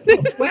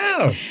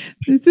 Wow.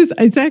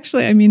 It's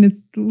actually, I mean,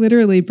 it's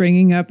literally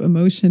bringing up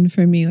emotion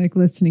for me, like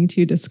listening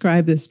to you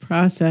describe this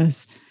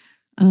process,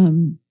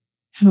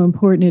 how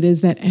important it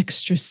is, that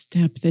extra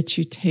step that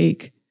you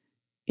take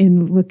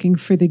in looking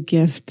for the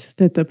gift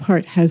that the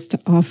part has to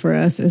offer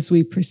us as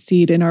we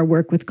proceed in our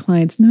work with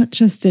clients, not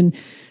just in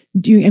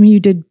doing, I mean, you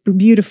did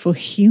beautiful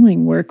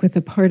healing work with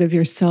a part of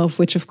yourself,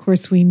 which of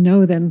course we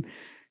know then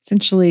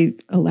essentially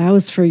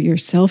allows for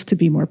yourself to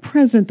be more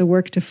present, the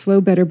work to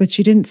flow better, but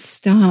you didn't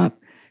stop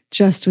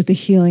just with the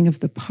healing of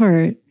the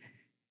part.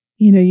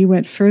 You know, you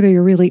went further.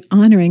 You're really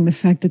honoring the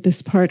fact that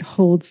this part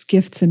holds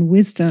gifts and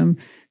wisdom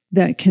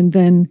that can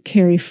then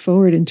carry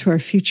forward into our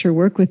future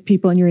work with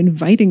people. And you're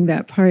inviting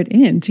that part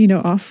in to,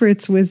 offer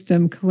its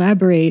wisdom,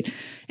 collaborate,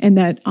 and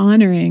that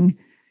honoring.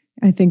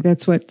 I think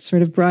that's what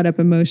sort of brought up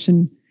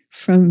emotion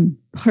from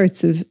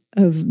parts of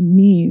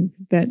me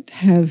that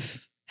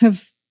have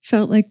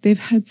felt like they've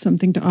had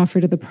something to offer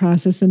to the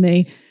process, and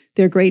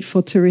they're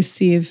grateful to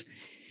receive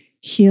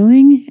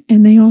healing,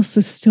 and they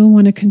also still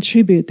want to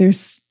contribute.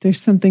 There's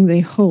something they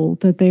hold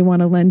that they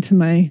want to lend to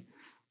my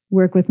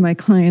work with my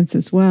clients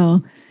as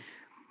well.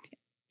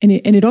 And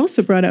it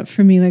also brought up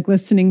for me, like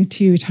listening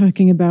to you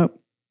talking about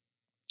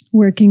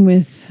working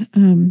with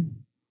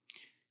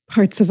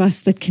parts of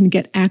us that can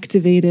get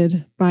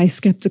activated by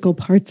skeptical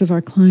parts of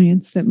our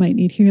clients that might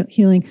need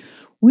healing.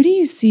 What do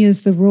you see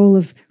as the role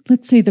of,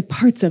 let's say, the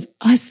parts of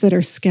us that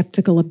are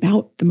skeptical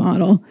about the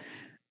model?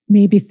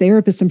 Maybe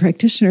therapists and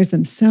practitioners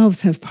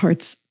themselves have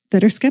parts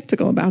that are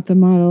skeptical about the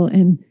model,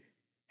 and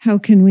how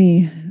can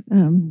we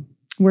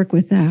work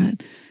with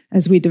that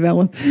as we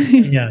develop?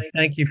 Yeah,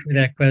 thank you for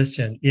that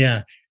question.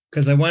 Yeah,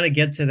 because I want to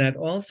get to that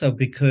also,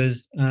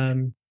 because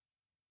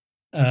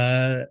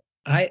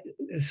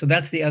so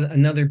that's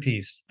another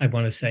piece I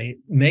want to say.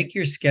 Make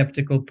your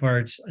skeptical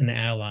parts an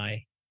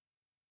ally.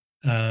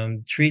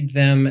 Treat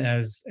them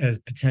as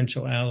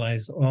potential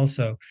allies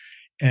also.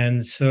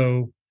 And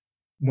so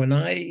when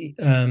I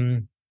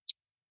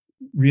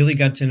really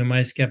got to know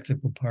my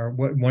skeptical part,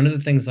 one of the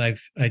things I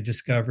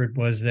discovered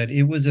was that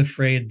it was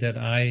afraid that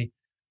I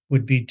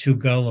would be too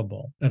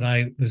gullible, that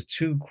I was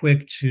too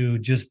quick to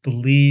just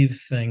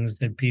believe things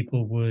that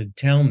people would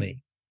tell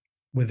me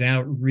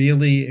without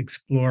really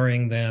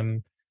exploring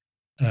them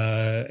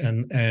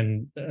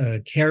and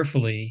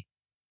carefully.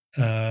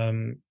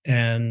 And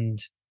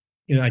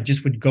I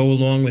just would go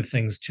along with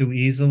things too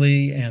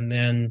easily, and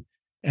then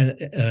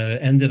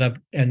end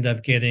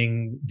up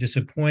getting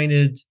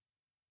disappointed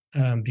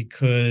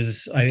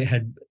because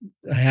I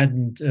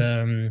hadn't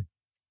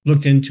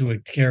looked into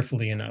it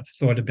carefully enough,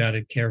 thought about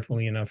it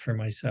carefully enough for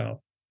myself.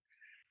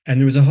 And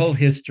there was a whole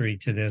history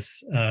to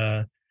this,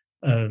 a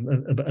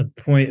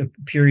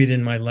period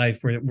in my life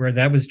where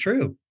that was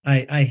true.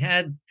 I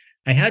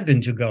had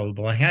been too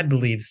gullible. I had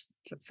believed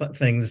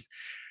things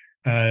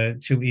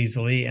too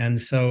easily.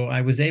 And so I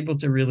was able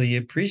to really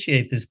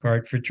appreciate this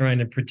part for trying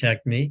to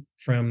protect me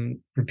from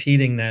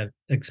repeating that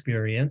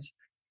experience.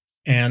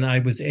 And I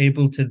was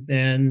able to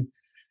then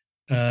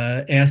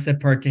ask that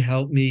part to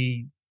help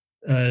me,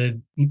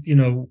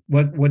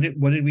 what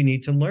did we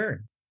need to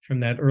learn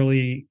from that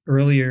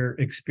earlier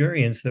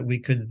experience that we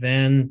could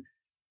then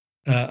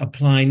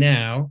apply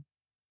now.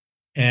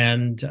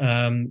 And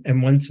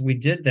once we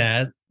did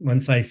that,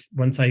 once I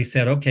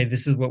said, okay,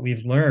 this is what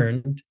we've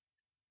learned,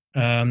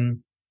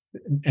 and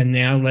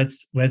now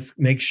let's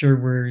make sure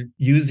we're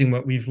using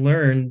what we've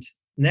learned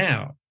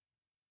now.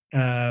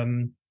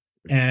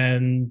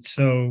 And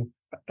so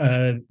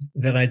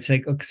then I'd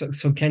say,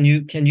 so can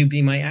you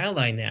be my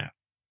ally now?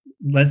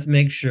 Let's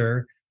make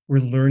sure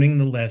we're learning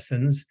the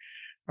lessons.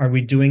 Are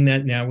we doing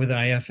that now with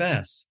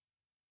IFS?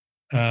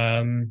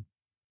 And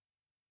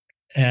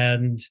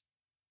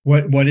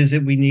what is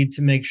it we need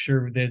to make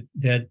sure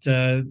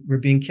that we're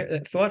being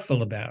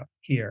thoughtful about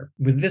here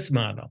with this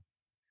model?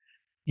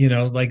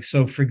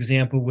 So for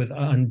example, with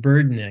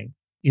unburdening,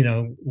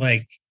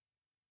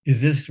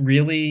 does this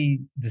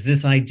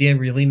idea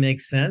really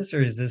make sense,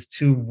 or is this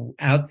too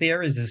out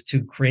there? Is this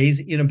too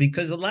crazy?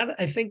 Because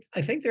I think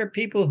there are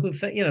people who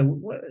think,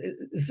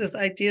 is this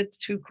idea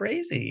too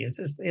crazy? Is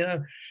this,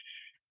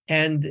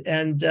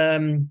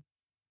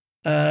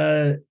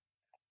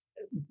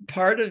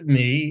 part of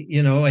me,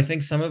 I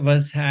think some of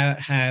us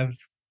have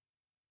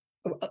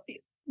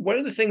one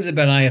of the things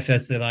about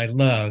IFS that I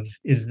love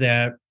is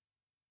that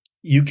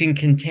you can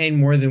contain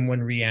more than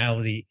one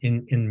reality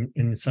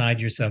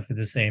inside yourself at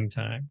the same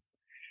time.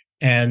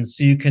 And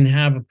so you can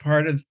have a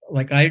part of,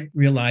 like, I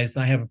realized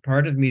I have a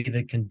part of me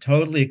that can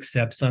totally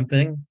accept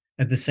something.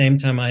 At the same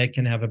time, I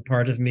can have a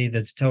part of me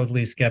that's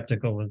totally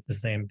skeptical at the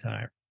same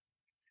time.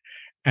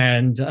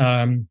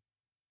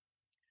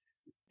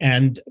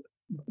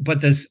 But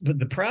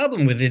the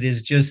problem with it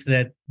is just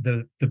that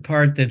the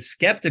part that's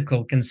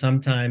skeptical can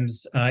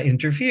sometimes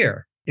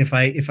interfere if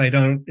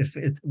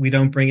we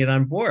don't bring it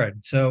on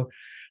board. So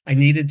I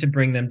needed to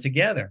bring them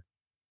together.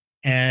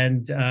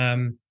 And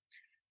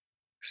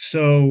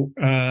so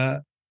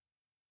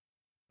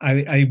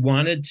I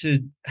wanted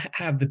to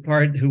have the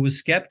part who was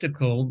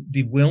skeptical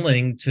be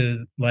willing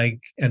to,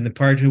 and the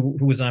part who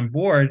was on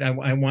board,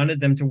 I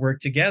wanted them to work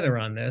together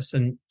on this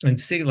and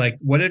see,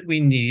 what did we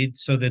need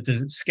so that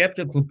the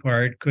skeptical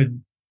part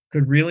could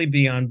really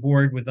be on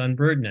board with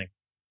unburdening,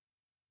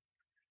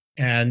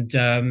 and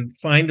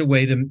find a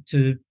way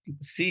to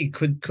see,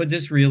 could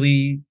this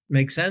really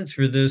make sense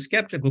for the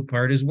skeptical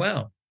part as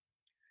well.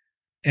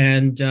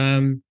 And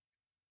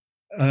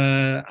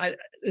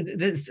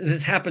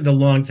this happened a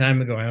long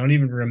time ago. I don't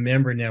even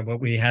remember now what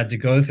we had to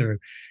go through,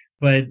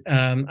 but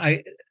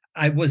I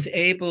was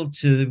able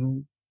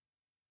to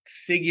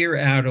figure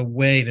out a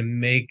way to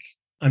make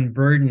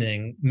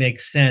unburdening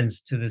make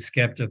sense to the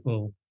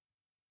skeptical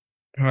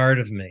part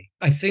of me.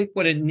 I think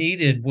what it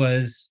needed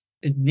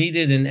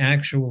an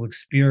actual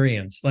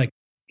experience.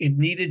 It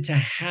needed to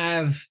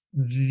have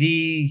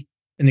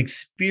an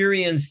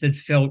experience that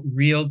felt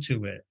real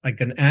to it, like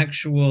an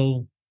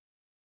actual.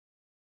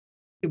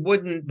 It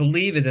wouldn't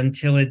believe it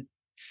until it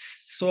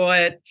saw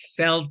it,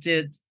 felt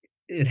it.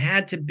 It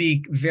had to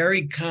be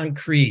very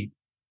concrete.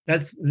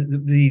 That's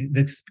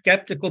the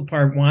skeptical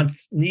part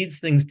needs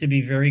things to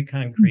be very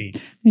concrete.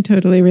 I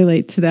totally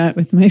relate to that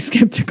with my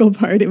skeptical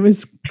part. It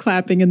was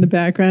clapping in the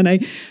background.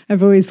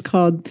 I've always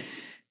called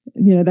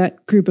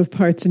that group of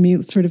parts in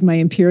me, sort of my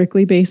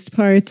empirically based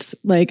parts,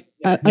 like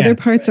other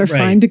parts are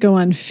fine to go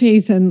on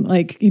faith and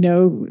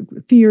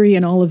theory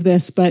and all of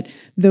this, but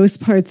those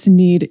parts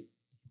need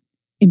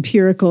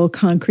empirical,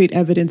 concrete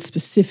evidence,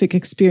 specific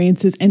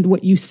experiences, and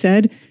what you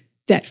said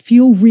that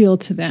feel real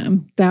to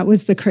them. That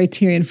was the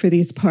criterion for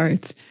these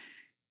parts.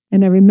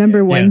 And I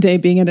remember one day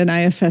being at an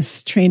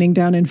IFS training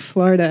down in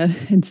Florida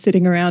and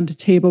sitting around a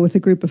table with a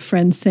group of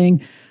friends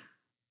saying,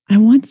 I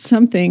want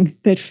something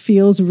that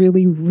feels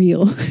really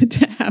real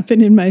to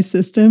happen in my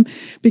system,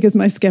 because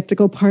my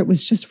skeptical part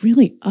was just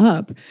really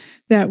up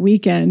that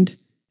weekend.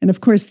 And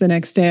of course, the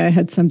next day I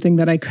had something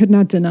that I could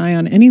not deny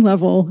on any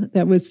level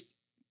that was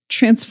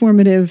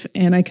transformative.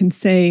 And I can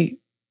say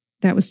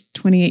that was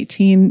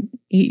 2018,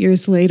 8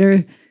 years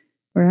later,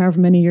 or however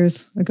many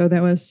years ago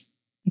that was.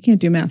 I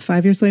can't do math.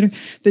 5 years later,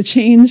 the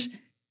change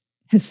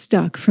has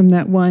stuck from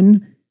that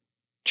one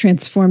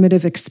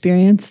transformative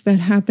experience that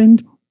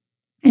happened.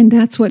 And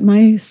that's what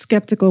my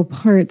skeptical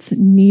parts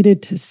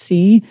needed to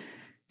see.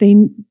 They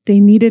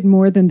needed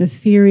more than the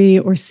theory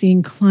or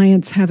seeing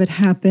clients have it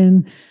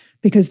happen,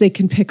 because they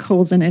can pick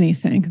holes in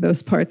anything.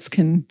 Those parts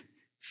can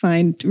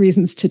find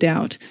reasons to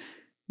doubt.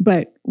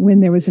 But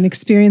when there was an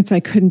experience I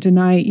couldn't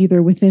deny,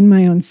 either within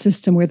my own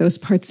system where those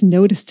parts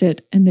noticed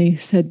it and they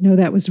said, no,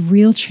 that was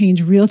real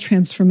change, real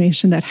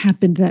transformation that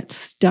happened, that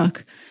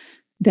stuck,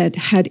 that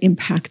had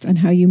impact on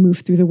how you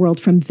move through the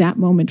world from that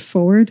moment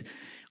forward.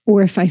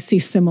 Or if I see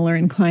similar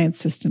in client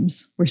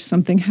systems where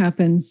something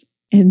happens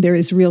and there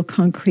is real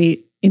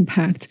concrete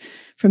impact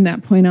from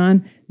that point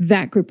on,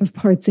 that group of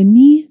parts in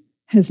me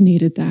has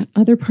needed that.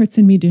 Other parts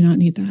in me do not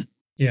need that.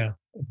 Yeah,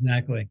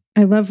 exactly.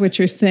 I love what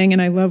you're saying.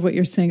 And I love what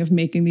you're saying of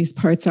making these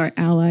parts our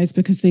allies,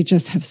 because they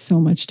just have so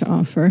much to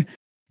offer.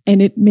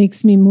 And it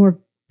makes me more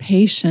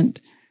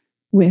patient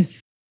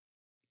with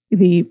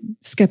the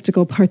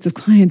skeptical parts of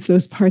clients.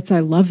 Those parts, I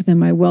love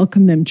them. I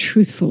welcome them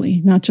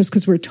truthfully, not just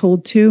because we're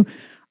told to.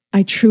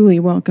 I truly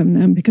welcome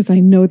them because I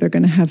know they're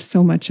going to have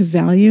so much of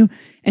value,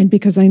 and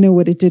because I know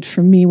what it did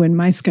for me when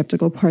my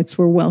skeptical parts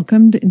were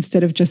welcomed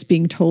instead of just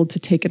being told to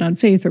take it on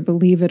faith or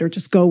believe it or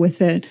just go with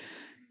it.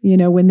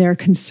 When their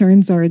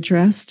concerns are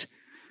addressed,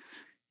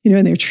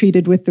 and they're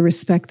treated with the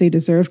respect they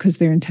deserve because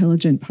they're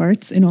intelligent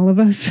parts in all of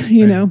us,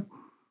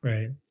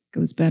 Right.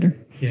 Goes better.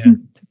 Yeah.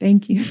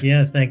 Thank you.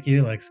 Yeah. Thank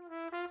you, Lex.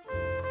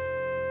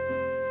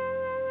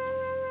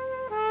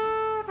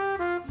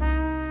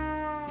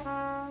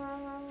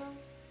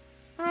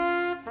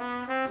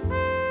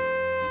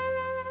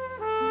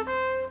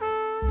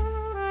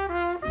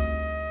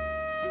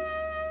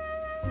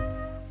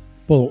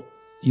 Paul,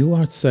 you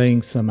are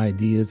saying some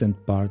ideas and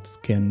parts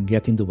can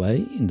get in the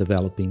way in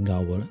developing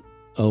our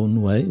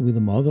own way with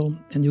the model,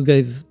 and you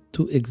gave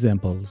 2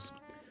 examples.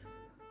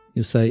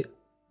 You say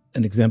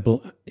an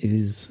example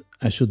is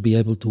I should be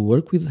able to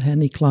work with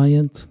any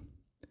client.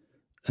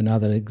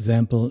 Another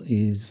example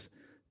is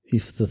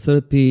if the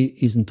therapy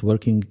isn't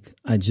working,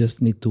 I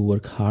just need to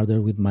work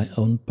harder with my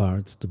own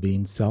parts to be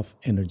in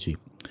self-energy.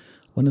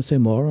 Want to say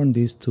more on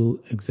these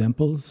 2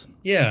 examples?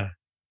 Yeah.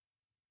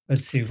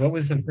 Let's see. What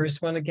was the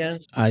first one again?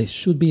 I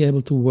should be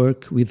able to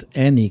work with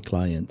any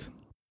client.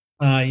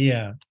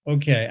 Yeah.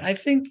 Okay. I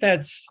think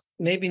that's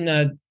maybe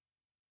not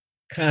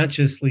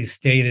consciously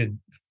stated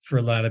for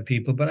a lot of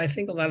people, but I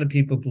think a lot of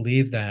people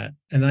believe that.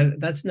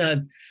 And that's not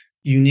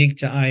unique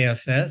to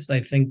IFS.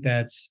 I think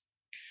that's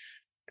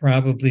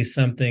probably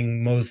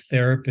something most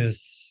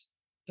therapists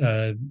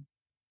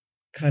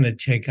kind of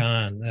take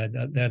on,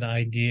 that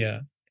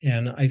idea.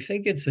 And I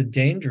think it's a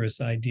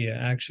dangerous idea,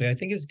 actually. I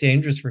think it's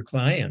dangerous for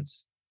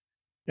clients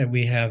that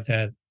we have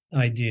that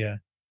idea,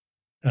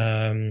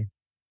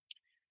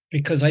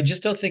 because I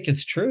just don't think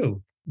it's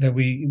true that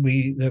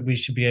we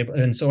should be able.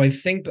 And so I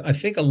think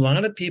a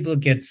lot of people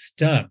get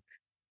stuck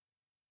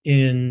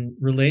in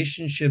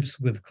relationships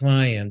with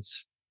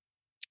clients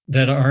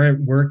that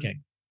aren't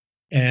working,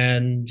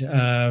 and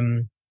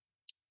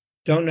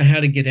don't know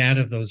how to get out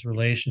of those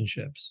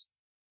relationships.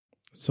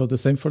 So the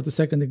same for the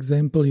second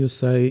example, you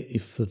say,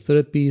 if the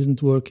therapy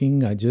isn't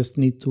working, I just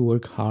need to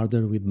work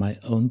harder with my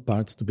own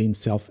parts to be in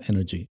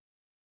self-energy.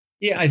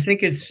 Yeah, I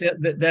think it's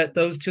that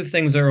those 2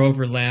 things are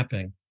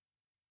overlapping.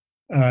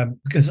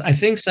 Because I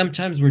think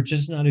sometimes we're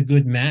just not a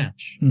good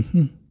match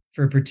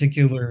for a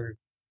particular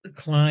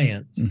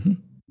client.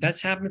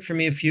 That's happened for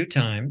me a few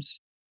times.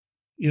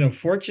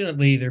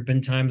 Fortunately, there have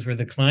been times where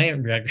the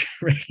client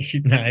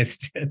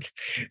recognized it,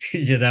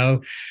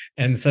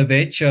 and so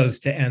they chose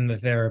to end the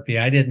therapy.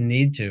 I didn't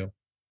need to,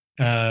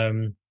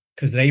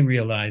 because they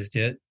realized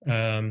it.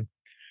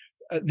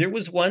 There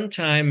was one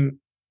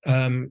time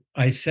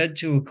I said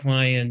to a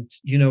client,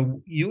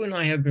 you and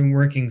I have been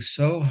working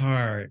so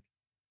hard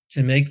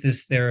to make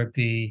this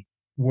therapy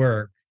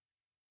work,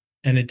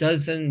 and it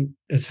doesn't,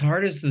 as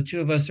hard as the 2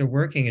 of us are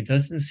working, it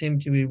doesn't seem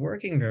to be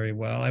working very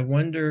well. I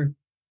wonder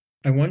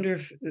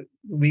if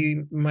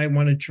we might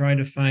want to try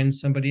to find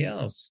somebody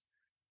else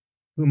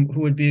who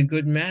would be a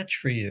good match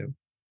for you.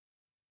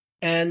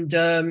 And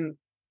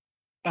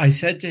I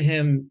said to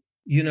him,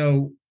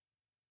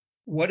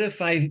 what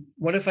if I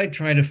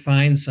try to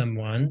find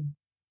someone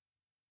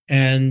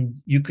and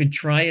you could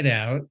try it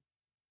out,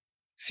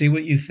 see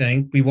what you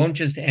think. We won't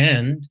just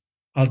end.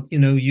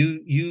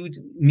 You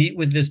meet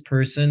with this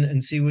person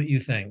and see what you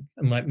think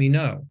and let me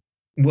know.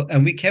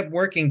 And we kept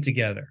working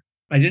together.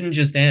 I didn't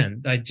just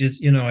end. I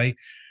just,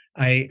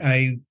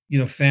 I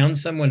found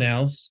someone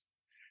else.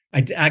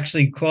 I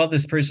actually called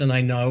this person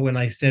I know and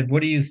I said,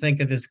 "What do you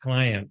think of this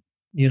client?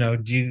 Do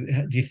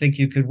you think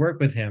you could work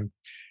with him?" And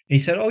he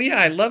said, "Oh yeah,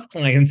 I love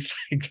clients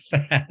like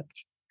that."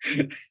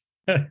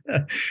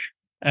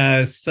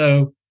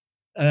 So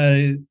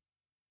they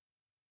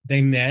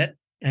met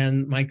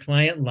and my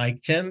client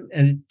liked him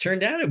and it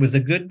turned out it was a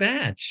good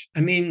match.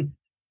 I mean,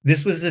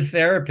 this was a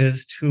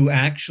therapist who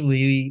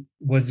actually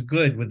was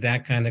good with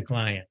that kind of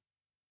client.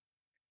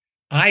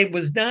 I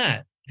was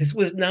not. This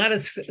was not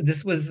a,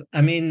 this was,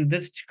 I mean,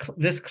 this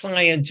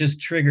client just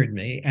triggered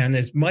me. And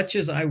as much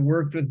as I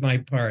worked with my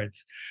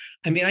parts,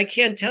 I mean, I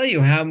can't tell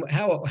you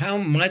how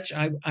much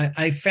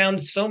I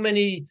found so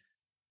many,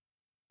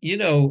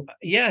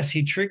 yes,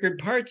 he triggered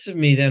parts of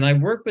me. Then I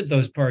worked with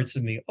those parts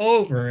of me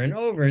over and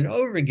over and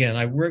over again.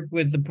 I worked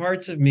with the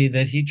parts of me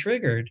that he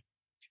triggered.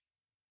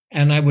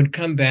 And I would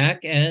come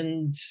back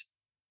and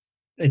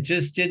it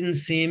just didn't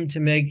seem to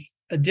make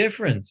a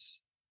difference.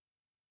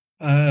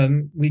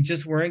 We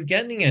just weren't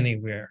getting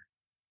anywhere.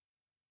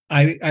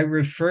 I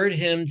referred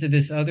him to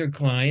this other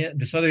client,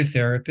 this other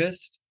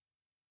therapist,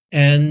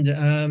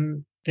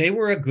 and they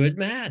were a good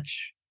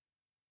match.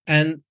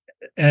 And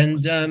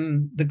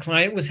the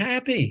client was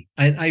happy.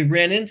 I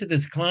ran into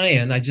this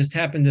client. I just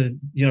happened to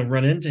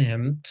run into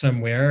him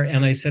somewhere,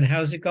 and I said,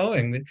 "How's it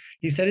going?"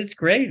 He said, "It's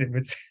great."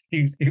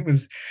 He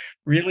was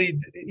really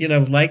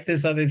like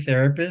this other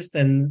therapist,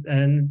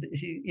 and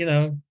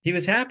he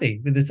was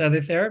happy with this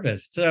other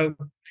therapist. So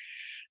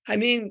I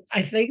mean,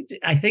 I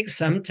think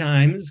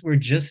sometimes we're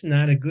just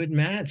not a good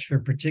match for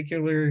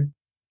particular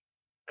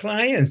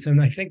clients,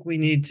 and I think we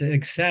need to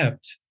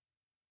accept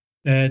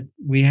that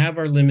we have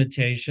our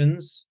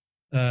limitations.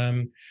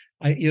 Sometimes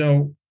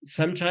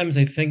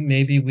I think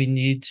maybe we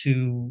need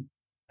to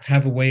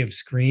have a way of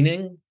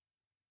screening.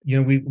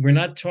 We're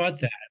not taught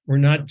that. We're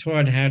not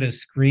taught how to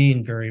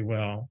screen very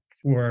well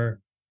for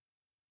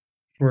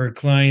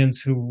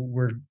clients who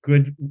we're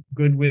good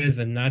with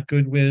and not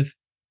good with.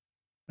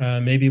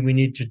 Maybe we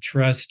need to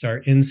trust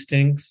our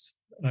instincts,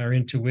 our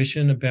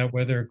intuition about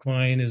whether a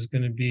client is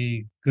going to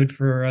be good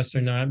for us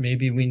or not.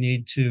 Maybe we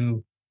need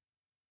to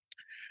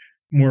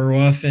more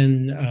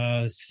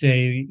often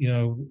say,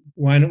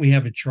 why don't we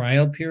have a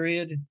trial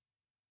period?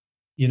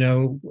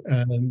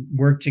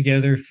 Work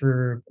together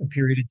for a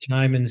period of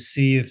time and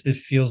see if this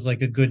feels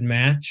like a good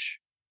match.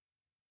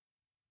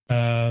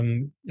 For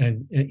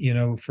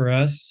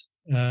us.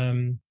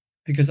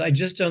 Because I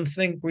just don't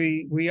think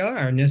we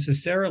are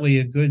necessarily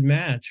a good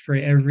match for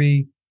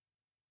every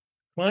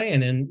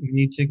client, and we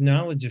need to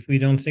acknowledge if we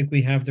don't think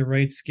we have the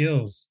right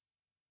skills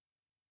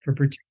for a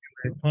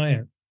particular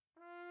client.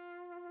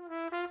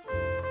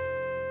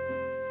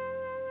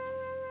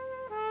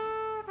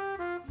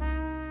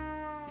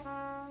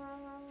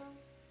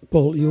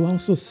 Paul, you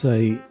also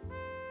say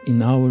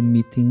in our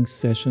meeting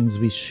sessions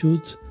we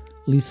should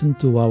listen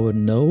to our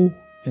no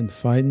and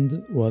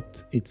find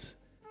what its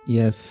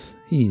yes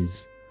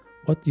is.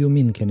 What do you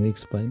mean? Can you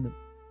explain them?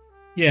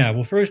 Yeah,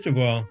 well, first of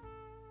all,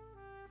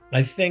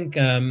 I think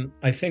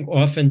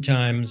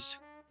oftentimes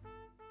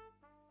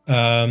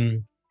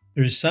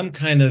there's some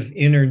kind of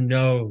inner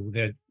no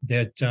that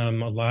a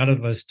lot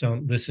of us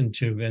don't listen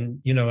to,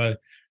 and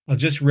I'll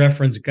just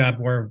reference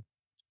Gabor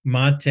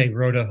Mate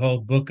wrote a whole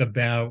book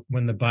about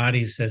when the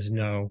body says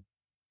no,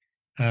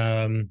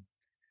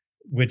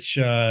 which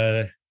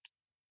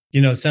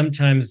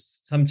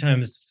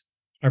sometimes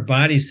our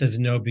body says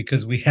no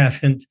because we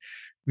haven't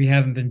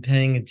been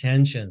paying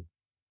attention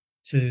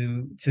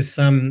to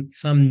some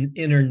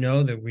inner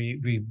no that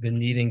we've been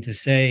needing to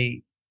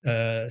say,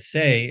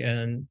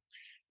 and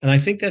I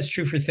think that's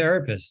true for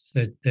therapists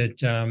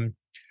that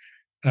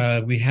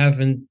we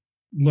haven't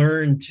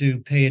learned to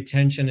pay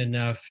attention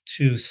enough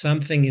to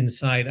something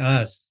inside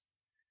us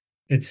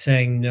that's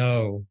saying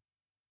no,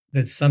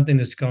 that's something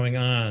that's going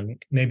on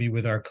maybe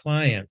with our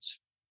clients.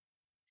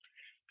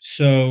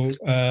 So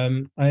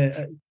an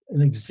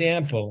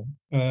example,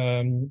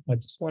 I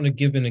just want to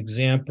give an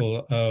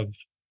example of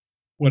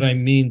what I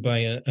mean by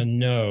a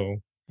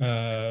no.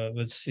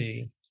 Let's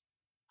see.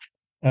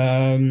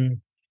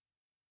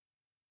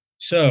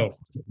 So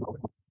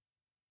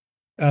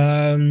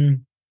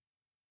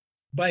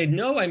by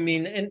no, I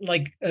mean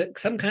like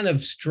some kind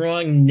of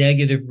strong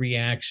negative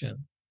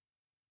reaction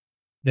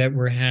that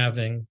we're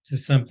having to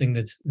something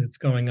that's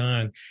going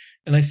on.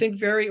 And I think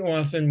very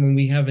often when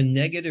we have a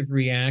negative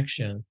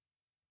reaction,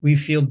 we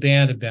feel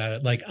bad about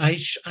it. Like I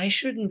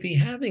shouldn't be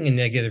having a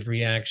negative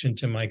reaction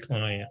to my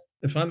client.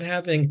 If I'm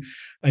having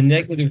a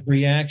negative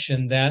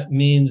reaction, that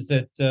means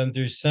that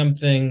there's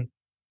something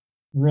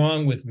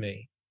wrong with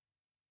me.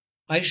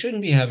 I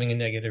shouldn't be having a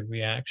negative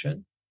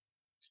reaction.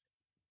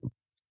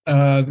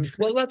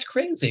 Well, that's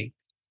crazy.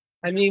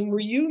 I mean, we're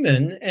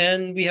human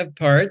and we have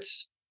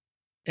parts,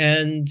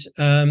 and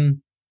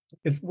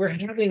if we're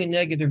having a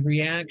negative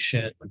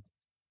reaction,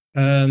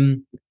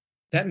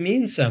 that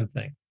means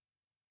something.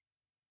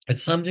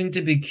 It's something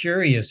to be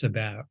curious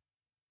about.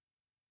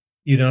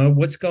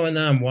 What's going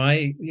on?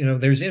 Why?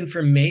 There's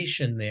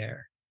information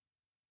there.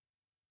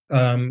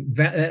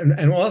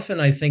 And often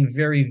I think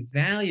very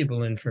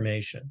valuable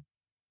information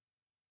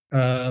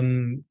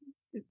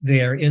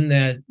there in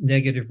that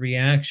negative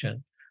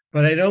reaction.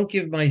 But I don't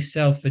give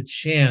myself a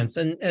chance.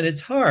 And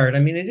it's hard. I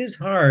mean, it is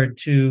hard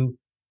to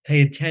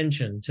pay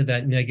attention to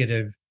that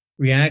negative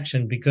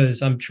reaction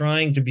because I'm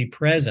trying to be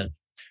present.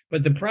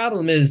 But the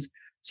problem is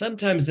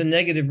sometimes the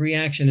negative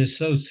reaction is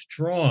so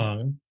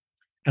strong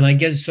and I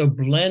get so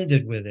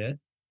blended with it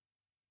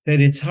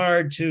that it's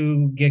hard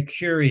to get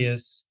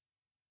curious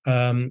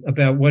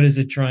about what is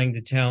it trying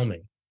to tell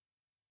me.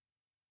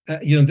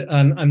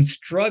 I'm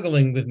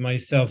struggling with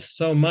myself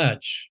so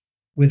much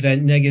with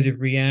that negative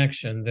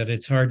reaction that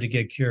it's hard to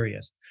get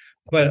curious.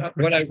 But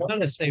what I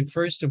want to say,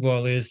 first of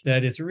all, is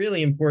that it's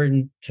really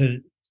important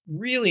to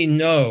really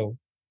know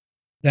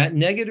that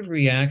negative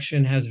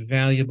reaction has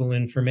valuable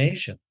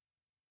information.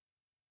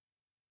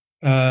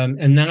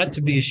 And not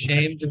to be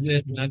ashamed of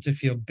it, not to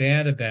feel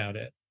bad about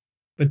it,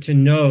 but to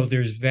know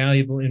there's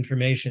valuable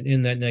information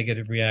in that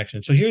negative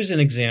reaction. So here's an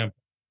example.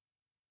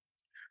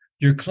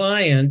 Your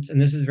client, and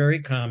this is very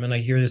common, I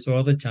hear this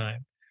all the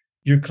time,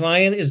 your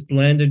client is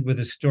blended with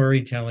a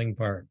storytelling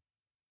part.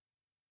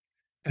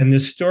 And the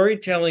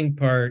storytelling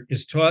part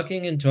is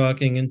talking and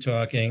talking and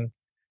talking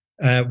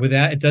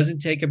without, it doesn't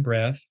take a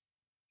breath,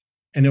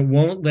 and it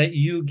won't let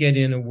you get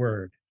in a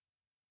word.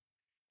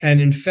 And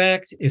in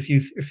fact, if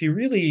you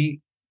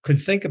really could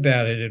think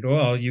about it at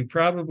all, you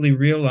probably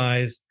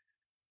realize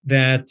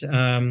that,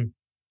 and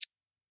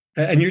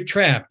you're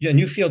trapped, and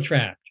you feel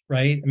trapped.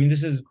 Right? I mean,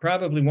 this is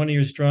probably one of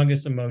your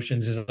strongest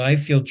emotions is I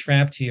feel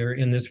trapped here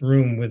in this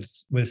room with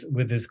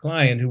this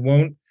client who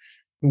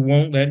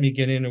won't let me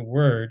get in a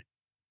word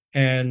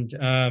and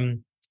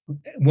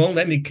won't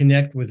let me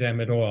connect with them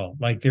at all.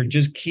 Like they're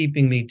just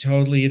keeping me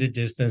totally at a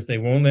distance. They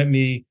won't let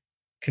me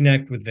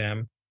connect with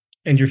them.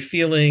 And you're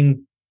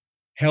feeling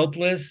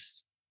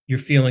helpless. You're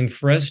feeling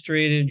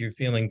frustrated. You're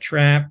feeling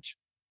trapped.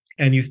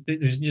 And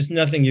there's just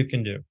nothing you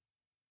can do.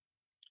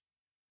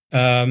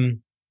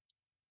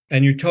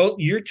 And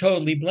you're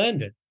totally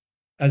blended.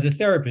 As a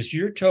therapist,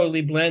 you're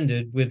totally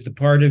blended with the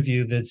part of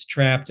you that's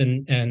trapped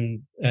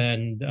and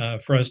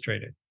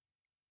frustrated.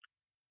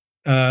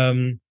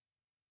 So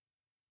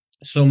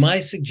my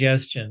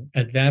suggestion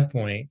at that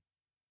point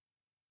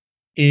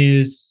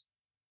is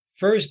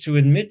first to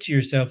admit to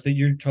yourself that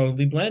you're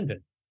totally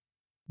blended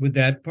with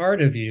that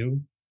part of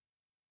you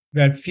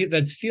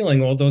that's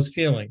feeling all those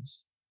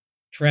feelings,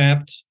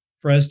 trapped,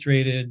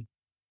 frustrated,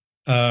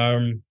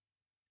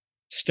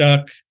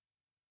 stuck.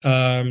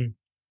 And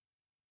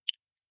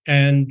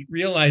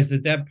realize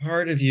that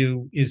part of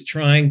you is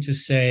trying to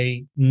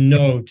say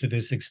no to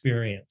this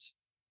experience.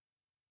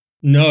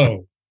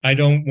 No, I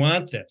don't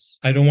want this.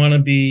 I don't want to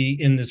be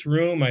in this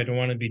room. I don't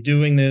want to be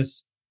doing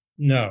this.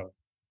 No.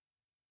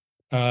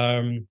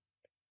 And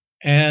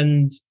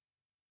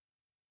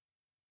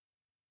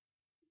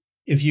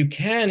if you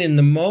can, in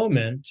the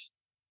moment,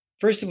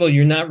 first of all,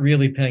 you're not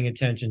really paying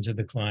attention to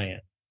the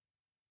client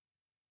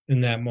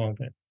in that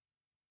moment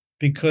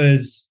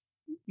because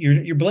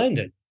you're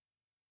blended.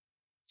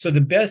 So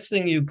the best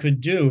thing you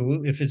could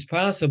do, if it's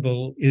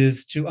possible,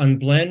 is to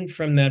unblend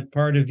from that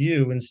part of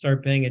you and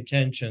start paying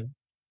attention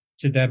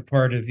to that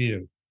part of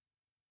you.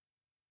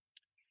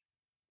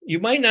 You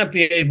might not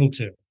be able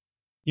to.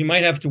 You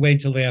might have to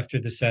wait till after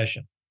the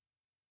session.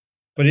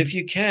 But if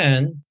you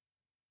can,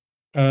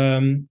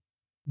 then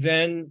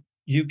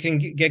you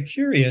can get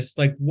curious,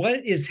 like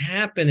what is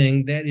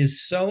happening that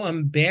is so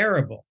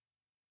unbearable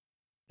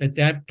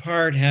that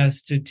part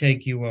has to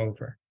take you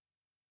over.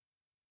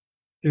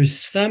 There's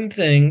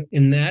something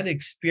in that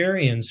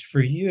experience for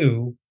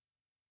you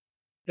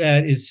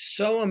that is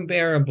so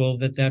unbearable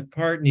that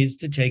part needs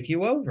to take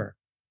you over.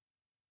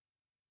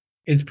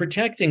 It's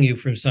protecting you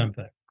from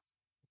something.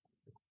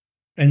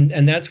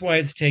 And that's why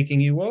it's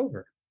taking you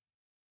over.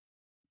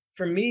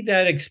 For me,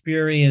 that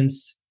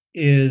experience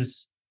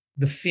is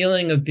the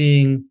feeling of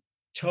being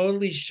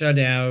totally shut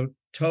out,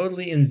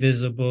 totally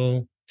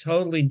invisible,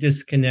 totally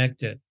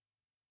disconnected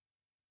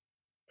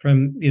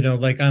from,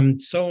 like I'm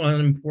so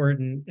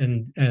unimportant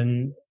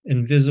and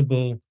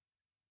invisible.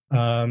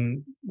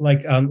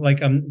 Like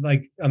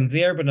I'm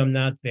there, but I'm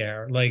not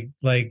there.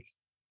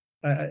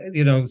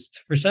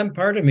 For some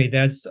part of me,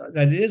 that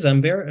is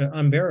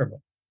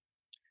unbearable.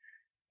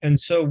 And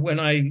so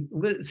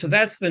so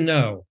that's the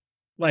no.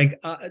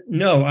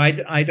 No,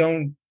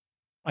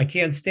 I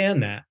can't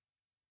stand that.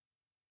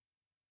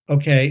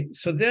 Okay,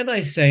 so then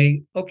I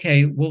say,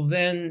 okay, well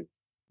then,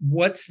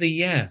 what's the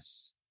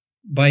yes?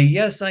 By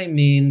yes, I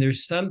mean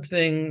there's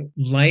something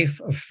life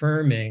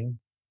affirming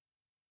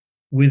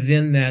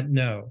within that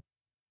no.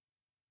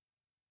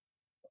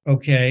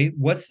 Okay,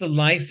 what's the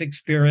life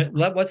experience?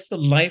 What's the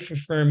life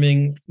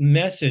affirming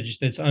message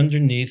that's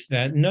underneath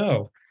that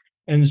no?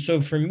 And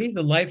so for me,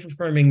 the life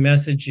affirming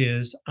message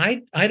is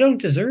I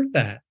don't deserve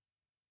that.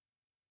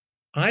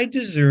 I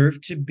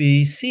deserve to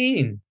be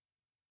seen.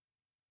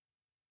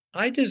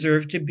 I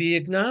deserve to be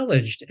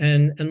acknowledged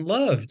and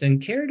loved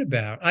and cared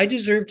about. I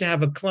deserve to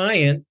have a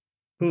client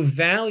who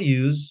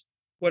values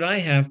what I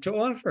have to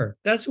offer.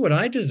 That's what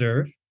I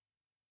deserve.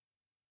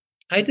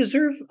 I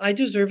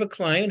deserve a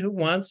client who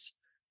wants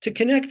to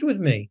connect with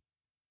me,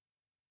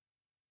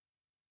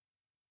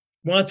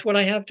 wants what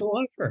I have to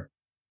offer.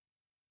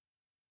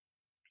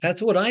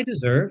 That's what I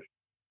deserve.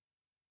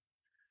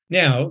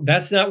 Now,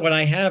 that's not what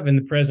I have in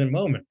the present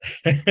moment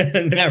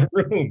in that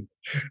room,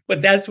 but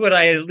that's what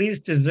I at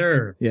least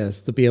deserve.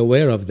 Yes, to be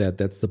aware of that.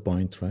 That's the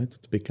point, right?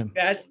 To become.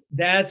 That's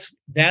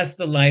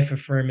the life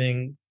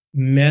affirming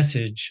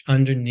message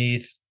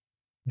underneath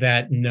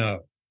that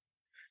no.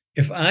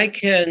 If I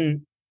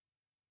can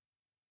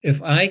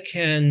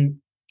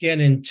get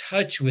in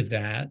touch with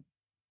that,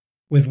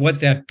 with what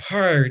that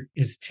part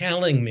is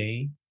telling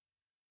me,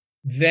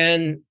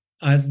 then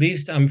at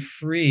least I'm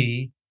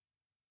free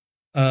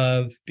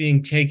of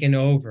being taken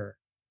over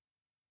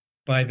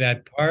by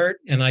that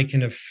part, and I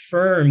can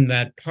affirm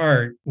that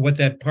part, what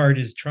that part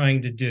is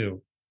trying to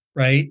do,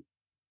 right?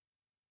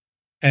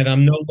 And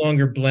I'm no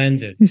longer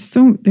blended.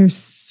 There's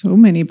so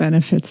many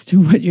benefits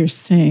to what you're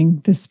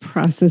saying, this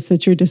process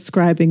that you're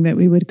describing that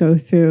we would go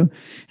through.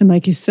 And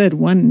like you said,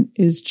 one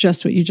is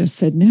just what you just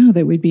said now,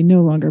 that we'd be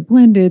no longer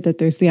blended, that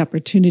there's the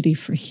opportunity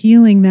for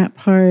healing that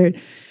part,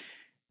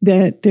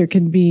 that there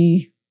can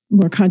be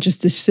more conscious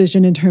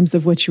decision in terms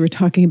of what you were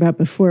talking about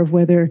before, of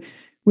whether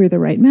we're the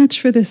right match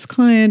for this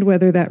client,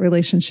 whether that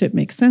relationship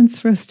makes sense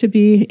for us to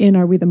be in.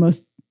 Are we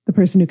the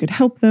person who could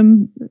help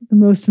them the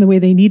most in the way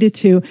they needed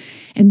to?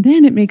 And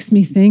then it makes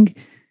me think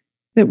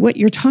that what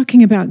you're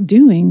talking about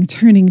doing,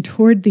 turning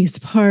toward these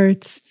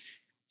parts,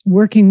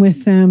 working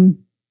with them,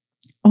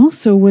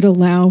 also would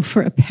allow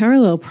for a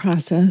parallel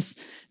process.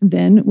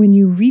 Then when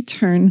you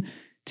return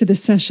to the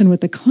session with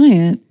the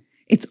client,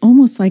 it's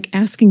almost like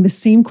asking the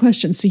same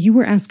question. So you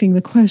were asking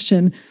the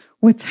question,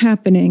 what's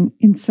happening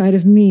inside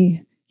of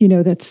me,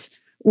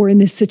 or in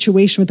this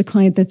situation with the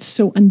client that's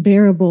so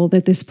unbearable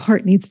that this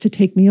part needs to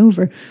take me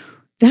over?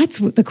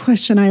 That's what the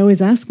question I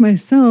always ask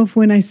myself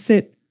when I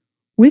sit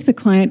with a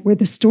client where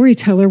the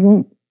storyteller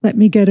won't let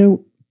me get a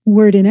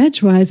word in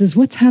edgewise, is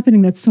what's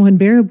happening that's so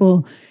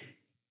unbearable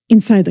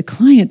inside the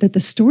client that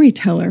the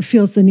storyteller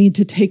feels the need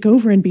to take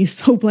over and be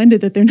so blended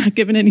that they're not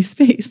given any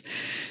space.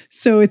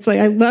 So it's like,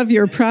 I love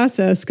your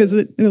process because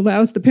it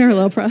allows the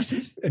parallel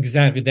process.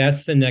 Exactly.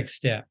 That's the next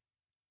step.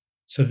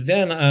 So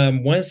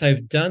then once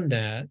I've done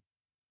that,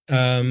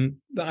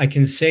 I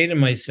can say to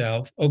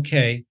myself,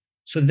 okay,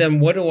 so then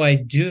what do I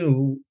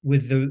do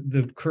with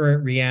the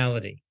current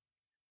reality?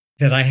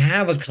 That I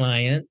have a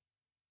client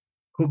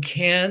who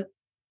can't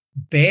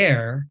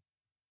bear,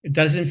 it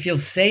doesn't feel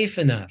safe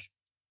enough.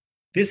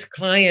 This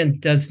client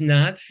does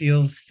not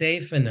feel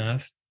safe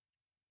enough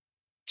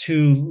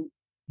to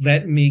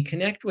let me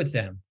connect with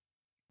them.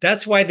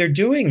 That's why they're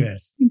doing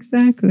this.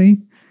 Exactly.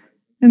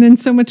 And then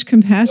so much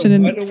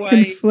compassion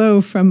can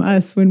flow from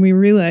us when we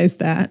realize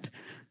that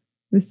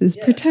this is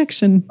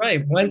protection.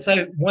 Right. Once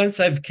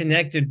I've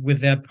connected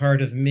with that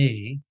part of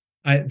me,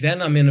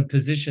 then I'm in a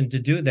position to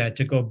do that,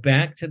 to go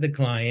back to the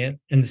client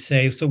and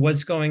say, so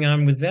what's going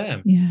on with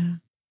them? Yeah.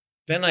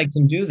 Then I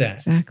can do that.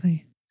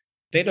 Exactly.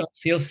 They don't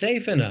feel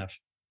safe enough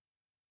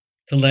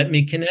to let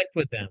me connect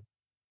with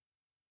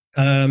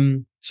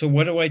them. So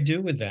what do I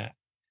do with that?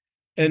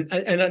 And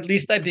at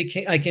least I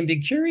can be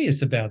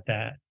curious about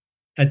that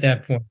at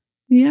that point.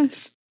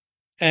 Yes.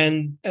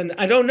 And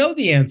I don't know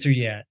the answer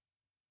yet.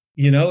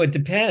 It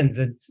depends.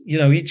 It's,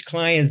 each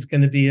client's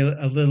going to be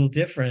a little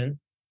different,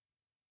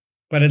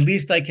 but at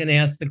least I can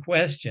ask the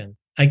question.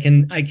 I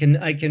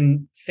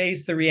can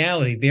face the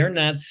reality. They're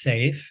not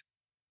safe.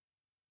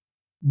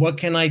 What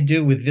can I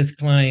do with this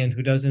client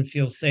who doesn't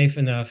feel safe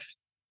enough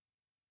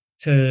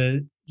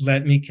to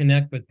let me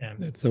connect with them?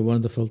 That's a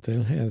wonderful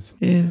tale to have.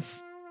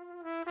 Yes.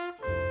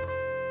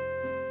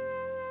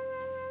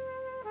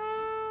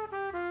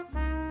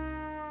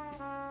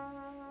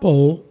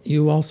 Paul,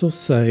 you also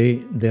say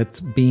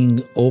that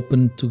being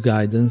open to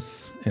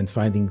guidance and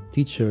finding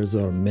teachers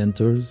or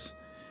mentors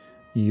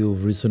you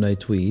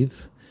resonate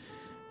with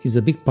is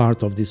a big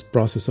part of this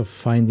process of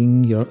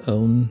finding your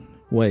own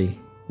way.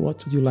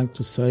 What would you like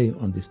to say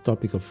on this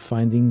topic of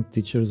finding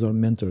teachers or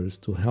mentors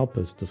to help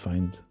us to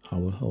find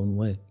our own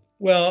way?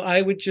 Well,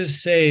 I would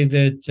just say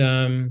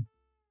that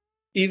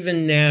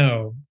even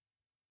now,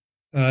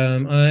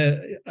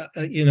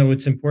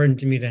 it's important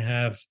to me to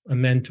have a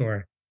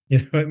mentor.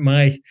 At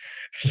my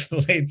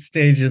late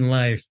stage in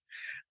life,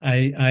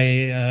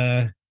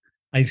 I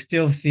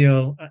still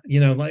feel,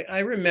 like I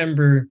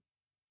remember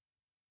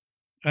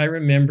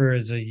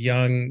as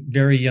a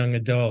very young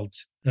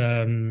adult,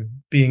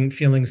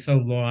 feeling so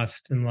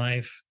lost in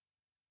life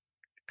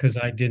because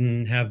I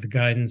didn't have the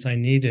guidance I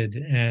needed.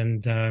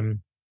 And,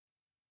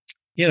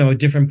 at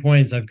different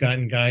points I've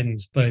gotten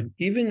guidance, but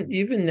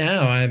even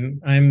now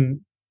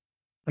I'm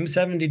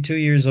 72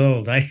 years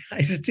old. I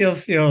still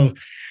feel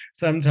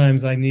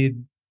sometimes I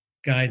need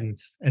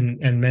guidance and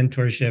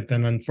mentorship,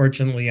 and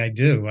unfortunately, I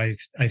do. I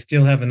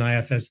still have an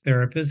IFS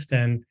therapist,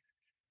 and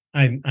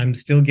I'm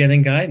still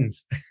getting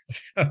guidance.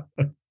 So,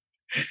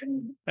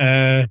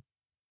 I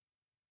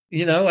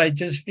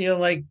just feel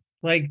like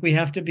we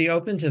have to be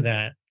open to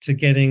that, to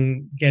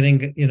getting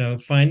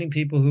finding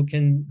people who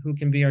can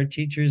be our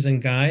teachers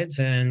and guides,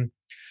 and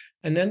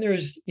then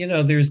there's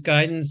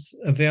guidance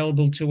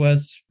available to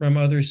us from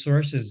other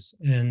sources,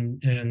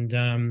 and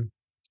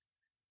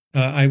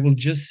I will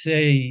just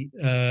say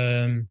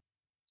the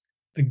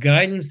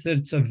guidance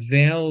that's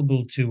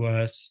available to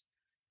us.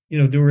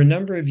 There were a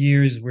number of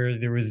years where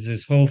there was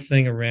this whole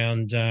thing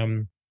around.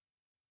 There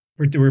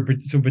were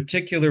a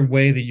particular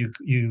way that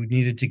you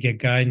needed to get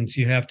guidance.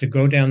 You have to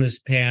go down this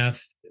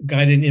path,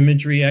 guided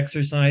imagery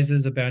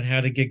exercises about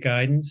how to get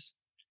guidance,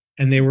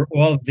 and they were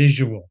all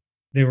visual.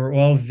 They were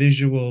all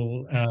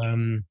visual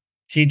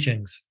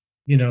teachings.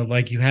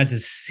 Like you had to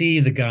see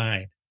the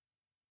guide.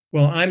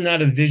 Well, I'm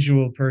not a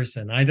visual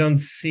person. I don't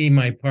see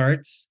my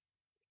parts.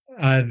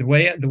 The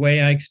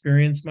way I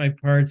experience my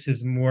parts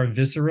is more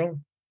visceral,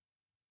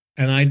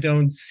 and I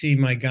don't see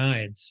my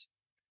guides.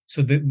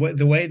 So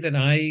the way that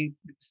I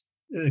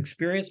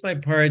experience my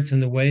parts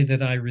and the way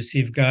that I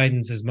receive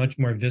guidance is much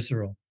more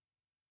visceral.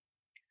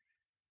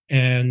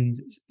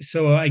 And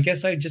so I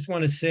guess I just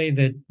want to say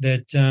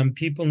that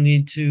people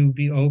need to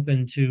be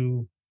open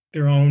to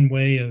their own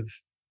way of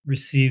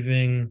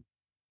receiving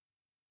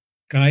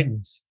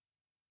guidance.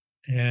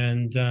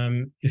 And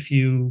if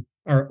you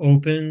are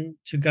open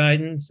to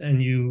guidance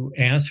and you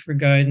ask for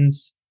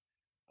guidance,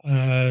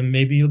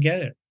 maybe you'll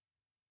get it.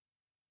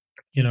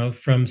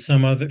 From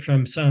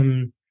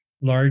some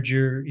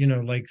larger,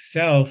 like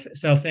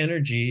self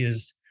energy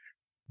is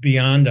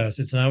beyond us.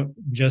 It's not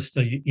just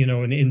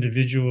an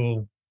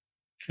individual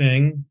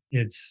thing.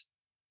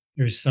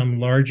 There's some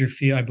larger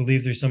field. I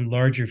believe there's some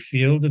larger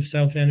field of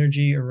self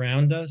energy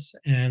around us,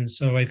 and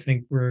so I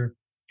think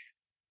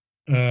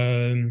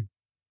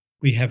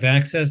we have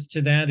access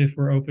to that if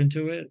we're open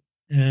to it,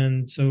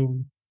 and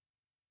so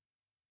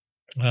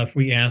if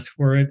we ask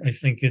for it, I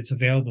think it's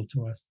available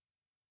to us.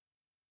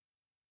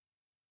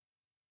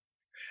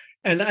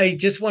 And I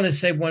just want to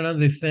say one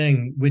other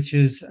thing, which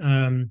is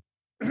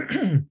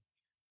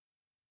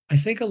I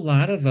think a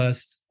lot of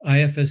us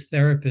IFS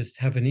therapists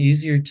have an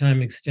easier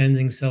time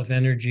extending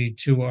self-energy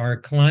to our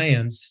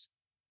clients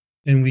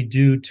than we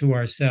do to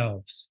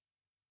ourselves.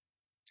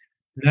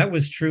 That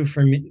was true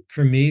for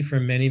me for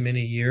many,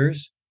 many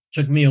years.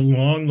 It took me a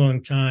long,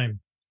 long time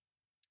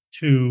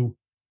to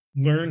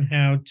learn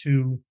how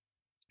to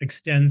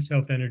extend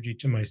self-energy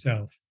to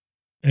myself.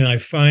 And I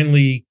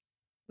finally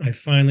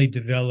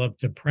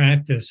developed a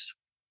practice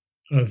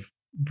of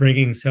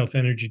bringing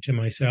self-energy to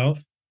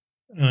myself.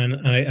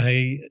 And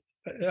I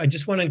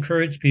just want to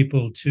encourage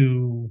people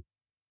to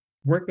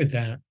work with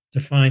that, to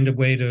find a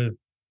way to,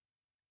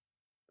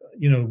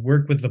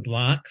 work with the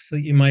blocks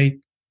that you might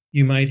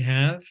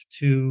have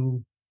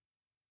to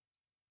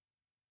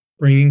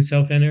bringing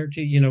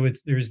self-energy.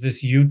 There's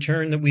this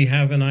U-turn that we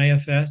have in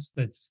IFS.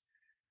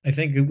 I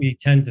think we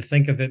tend to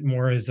think of it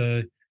more as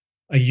a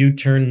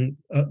U-turn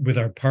with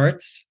our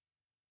parts.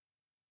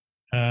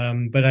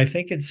 But I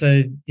think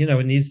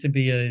it needs to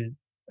be a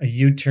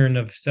U-turn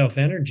of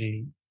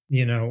self-energy,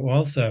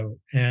 also.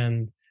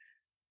 And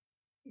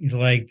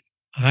like,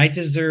 I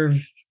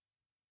deserve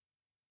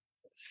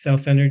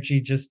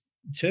self-energy just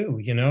too,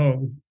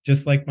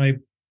 just like my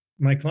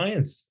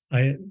clients.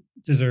 I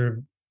deserve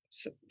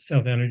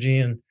self-energy.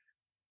 And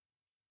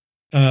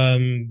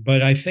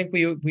but I think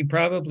we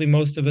probably,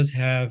 most of us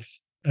have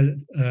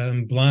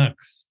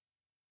blocks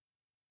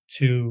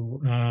to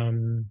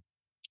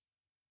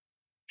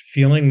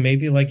feeling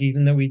maybe like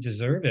even that we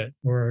deserve it,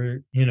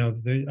 or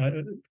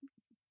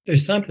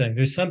there's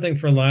something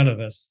for a lot of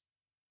us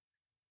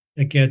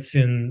that gets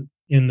in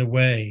the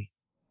way.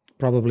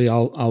 Probably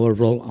our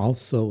role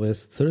also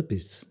as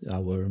therapists,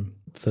 our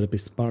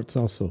therapist parts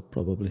also,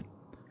 probably.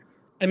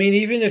 I mean,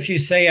 even if you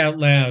say out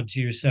loud to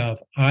yourself,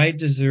 I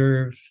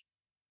deserve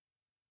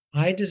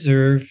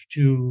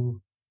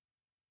to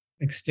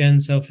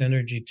extend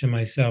self-energy to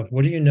myself,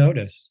 what do you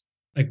notice?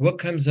 Like, what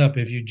comes up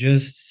if you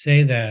just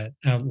say that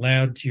out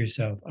loud to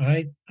yourself?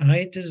 I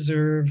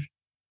deserve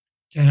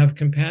to have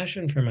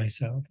compassion for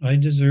myself. I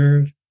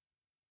deserve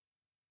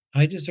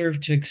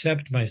to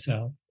accept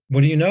myself.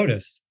 What do you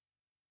notice?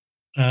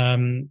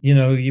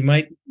 You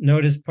might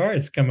notice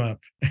parts come up.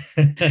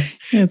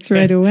 That's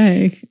right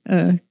away.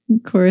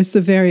 Chorus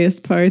of various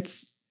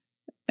parts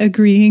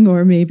agreeing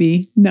or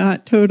maybe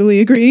not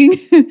totally agreeing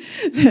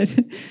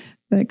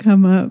that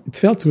come up. It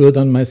felt good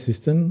on my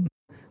system.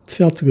 It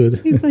felt good.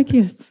 He's like,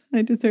 yes,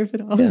 I deserve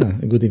it all. Yeah,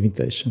 a good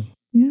invitation.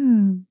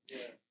 Yeah,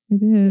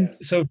 it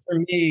is. So for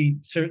me,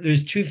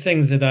 there's two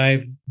things that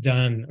I've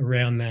done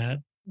around that.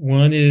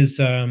 One is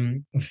a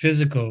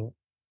physical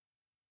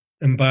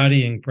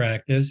embodying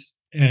practice,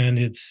 and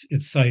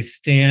it's I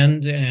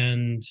stand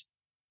and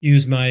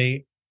use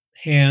my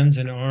hands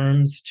and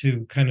arms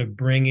to kind of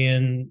bring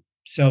in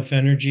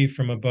self-energy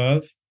from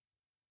above,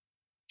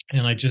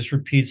 and I just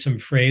repeat some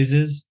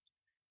phrases.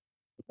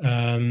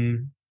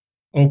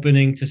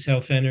 opening to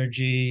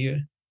self-energy,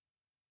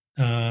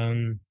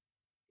 inviting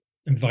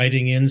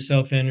in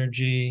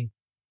self-energy,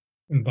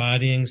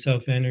 embodying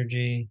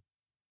self-energy.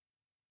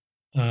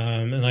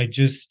 And I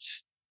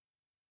just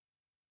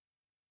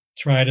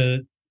try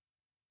to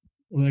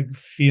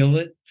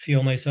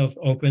feel myself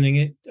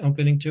opening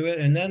to it.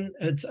 And then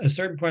at a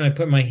certain point, I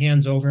put my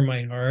hands over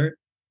my heart.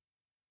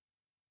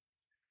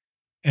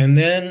 And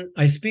then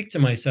I speak to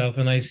myself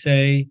and I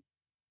say,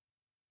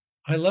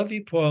 I love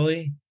you,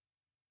 Paulie.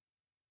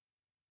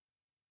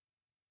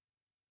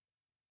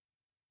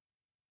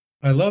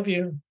 I love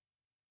you.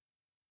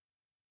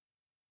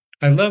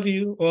 I love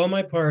you, all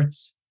my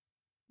parts.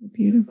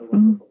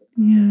 Beautiful.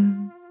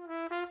 Yeah.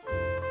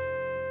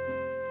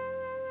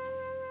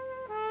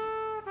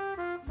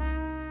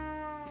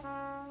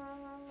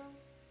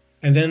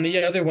 And then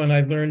the other one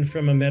I learned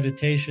from a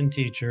meditation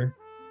teacher.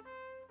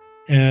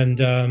 And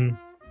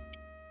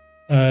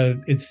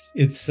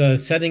it's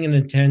setting an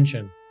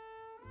intention.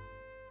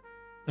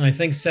 And I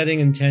think setting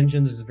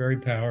intentions is very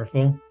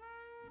powerful.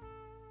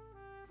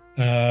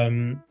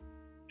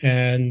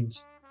 And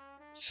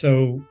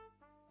so,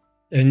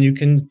 and you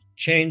can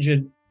change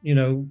it,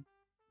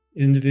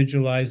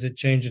 individualize it,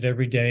 change it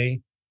every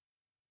day.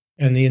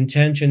 And the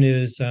intention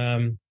is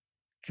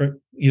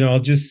I'll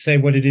just say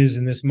what it is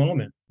in this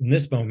moment.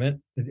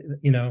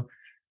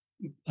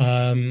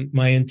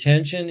 My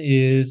intention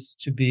is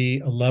to be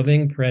a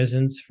loving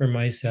presence for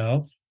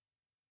myself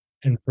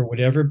and for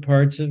whatever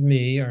parts of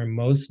me are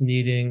most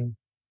needing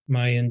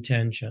my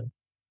intention,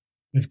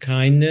 with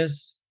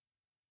kindness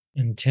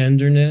and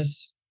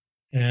tenderness.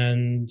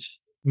 And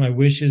my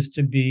wish is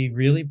to be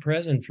really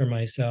present for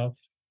myself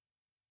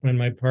when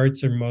my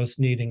parts are most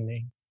needing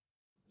me.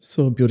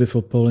 So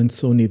beautiful, Paul, and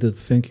so needed.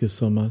 Thank you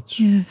so much.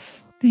 Yes,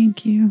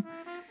 thank you.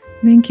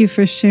 Thank you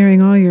for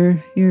sharing all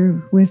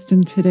your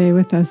wisdom today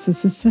with us.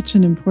 This is such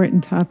an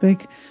important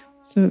topic.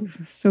 So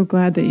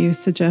glad that you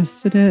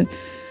suggested it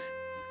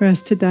for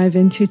us to dive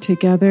into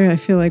together. I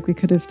feel like we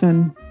could have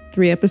done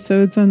 3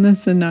 episodes on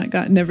this and not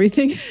gotten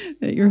everything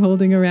that you're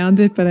holding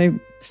around it. But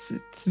I'm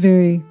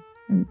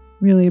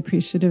really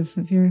appreciative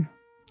of your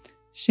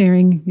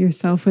sharing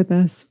yourself with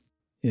us.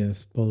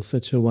 Yes, Paul,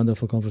 such a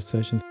wonderful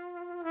conversation.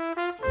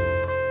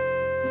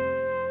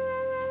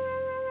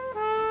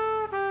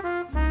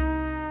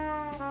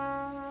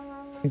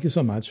 Thank you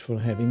so much for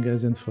having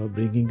us and for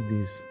bringing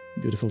this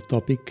beautiful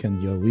topic and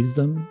your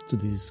wisdom to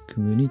this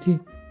community.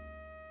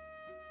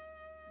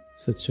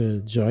 Such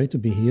a joy to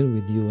be here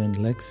with you and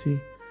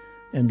Lexi,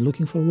 and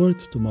looking forward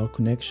to more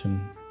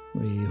connection.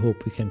 We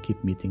hope we can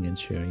keep meeting and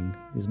sharing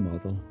this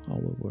model,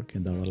 our work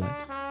and our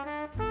lives.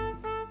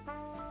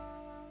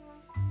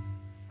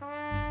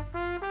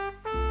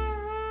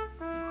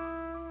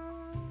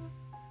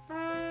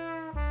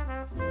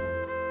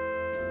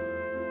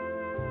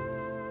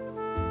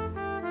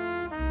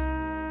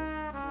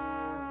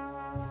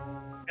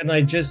 And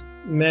I just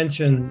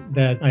mentioned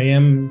that I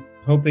am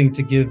hoping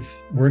to give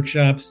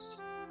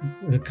workshops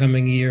the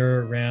coming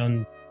year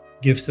around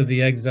Gifts of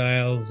the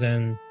Exiles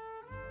and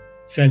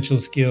Essential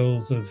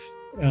Skills of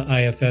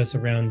IFS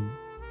around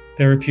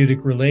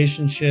therapeutic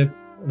relationship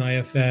in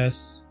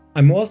IFS.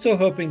 I'm also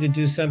hoping to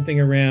do something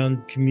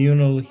around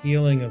communal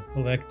healing of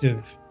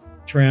collective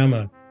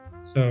trauma.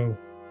 So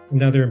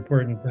another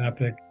important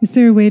topic. Is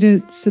there a way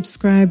to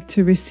subscribe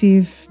to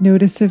receive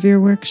notice of your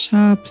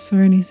workshops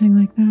or anything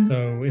like that?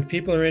 So if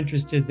people are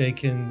interested, they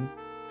can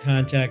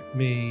contact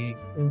me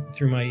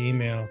through my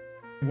email.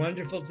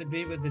 Wonderful to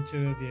be with the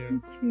two of you. Me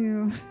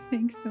too.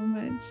 Thanks so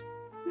much.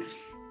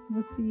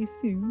 We'll see you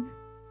soon.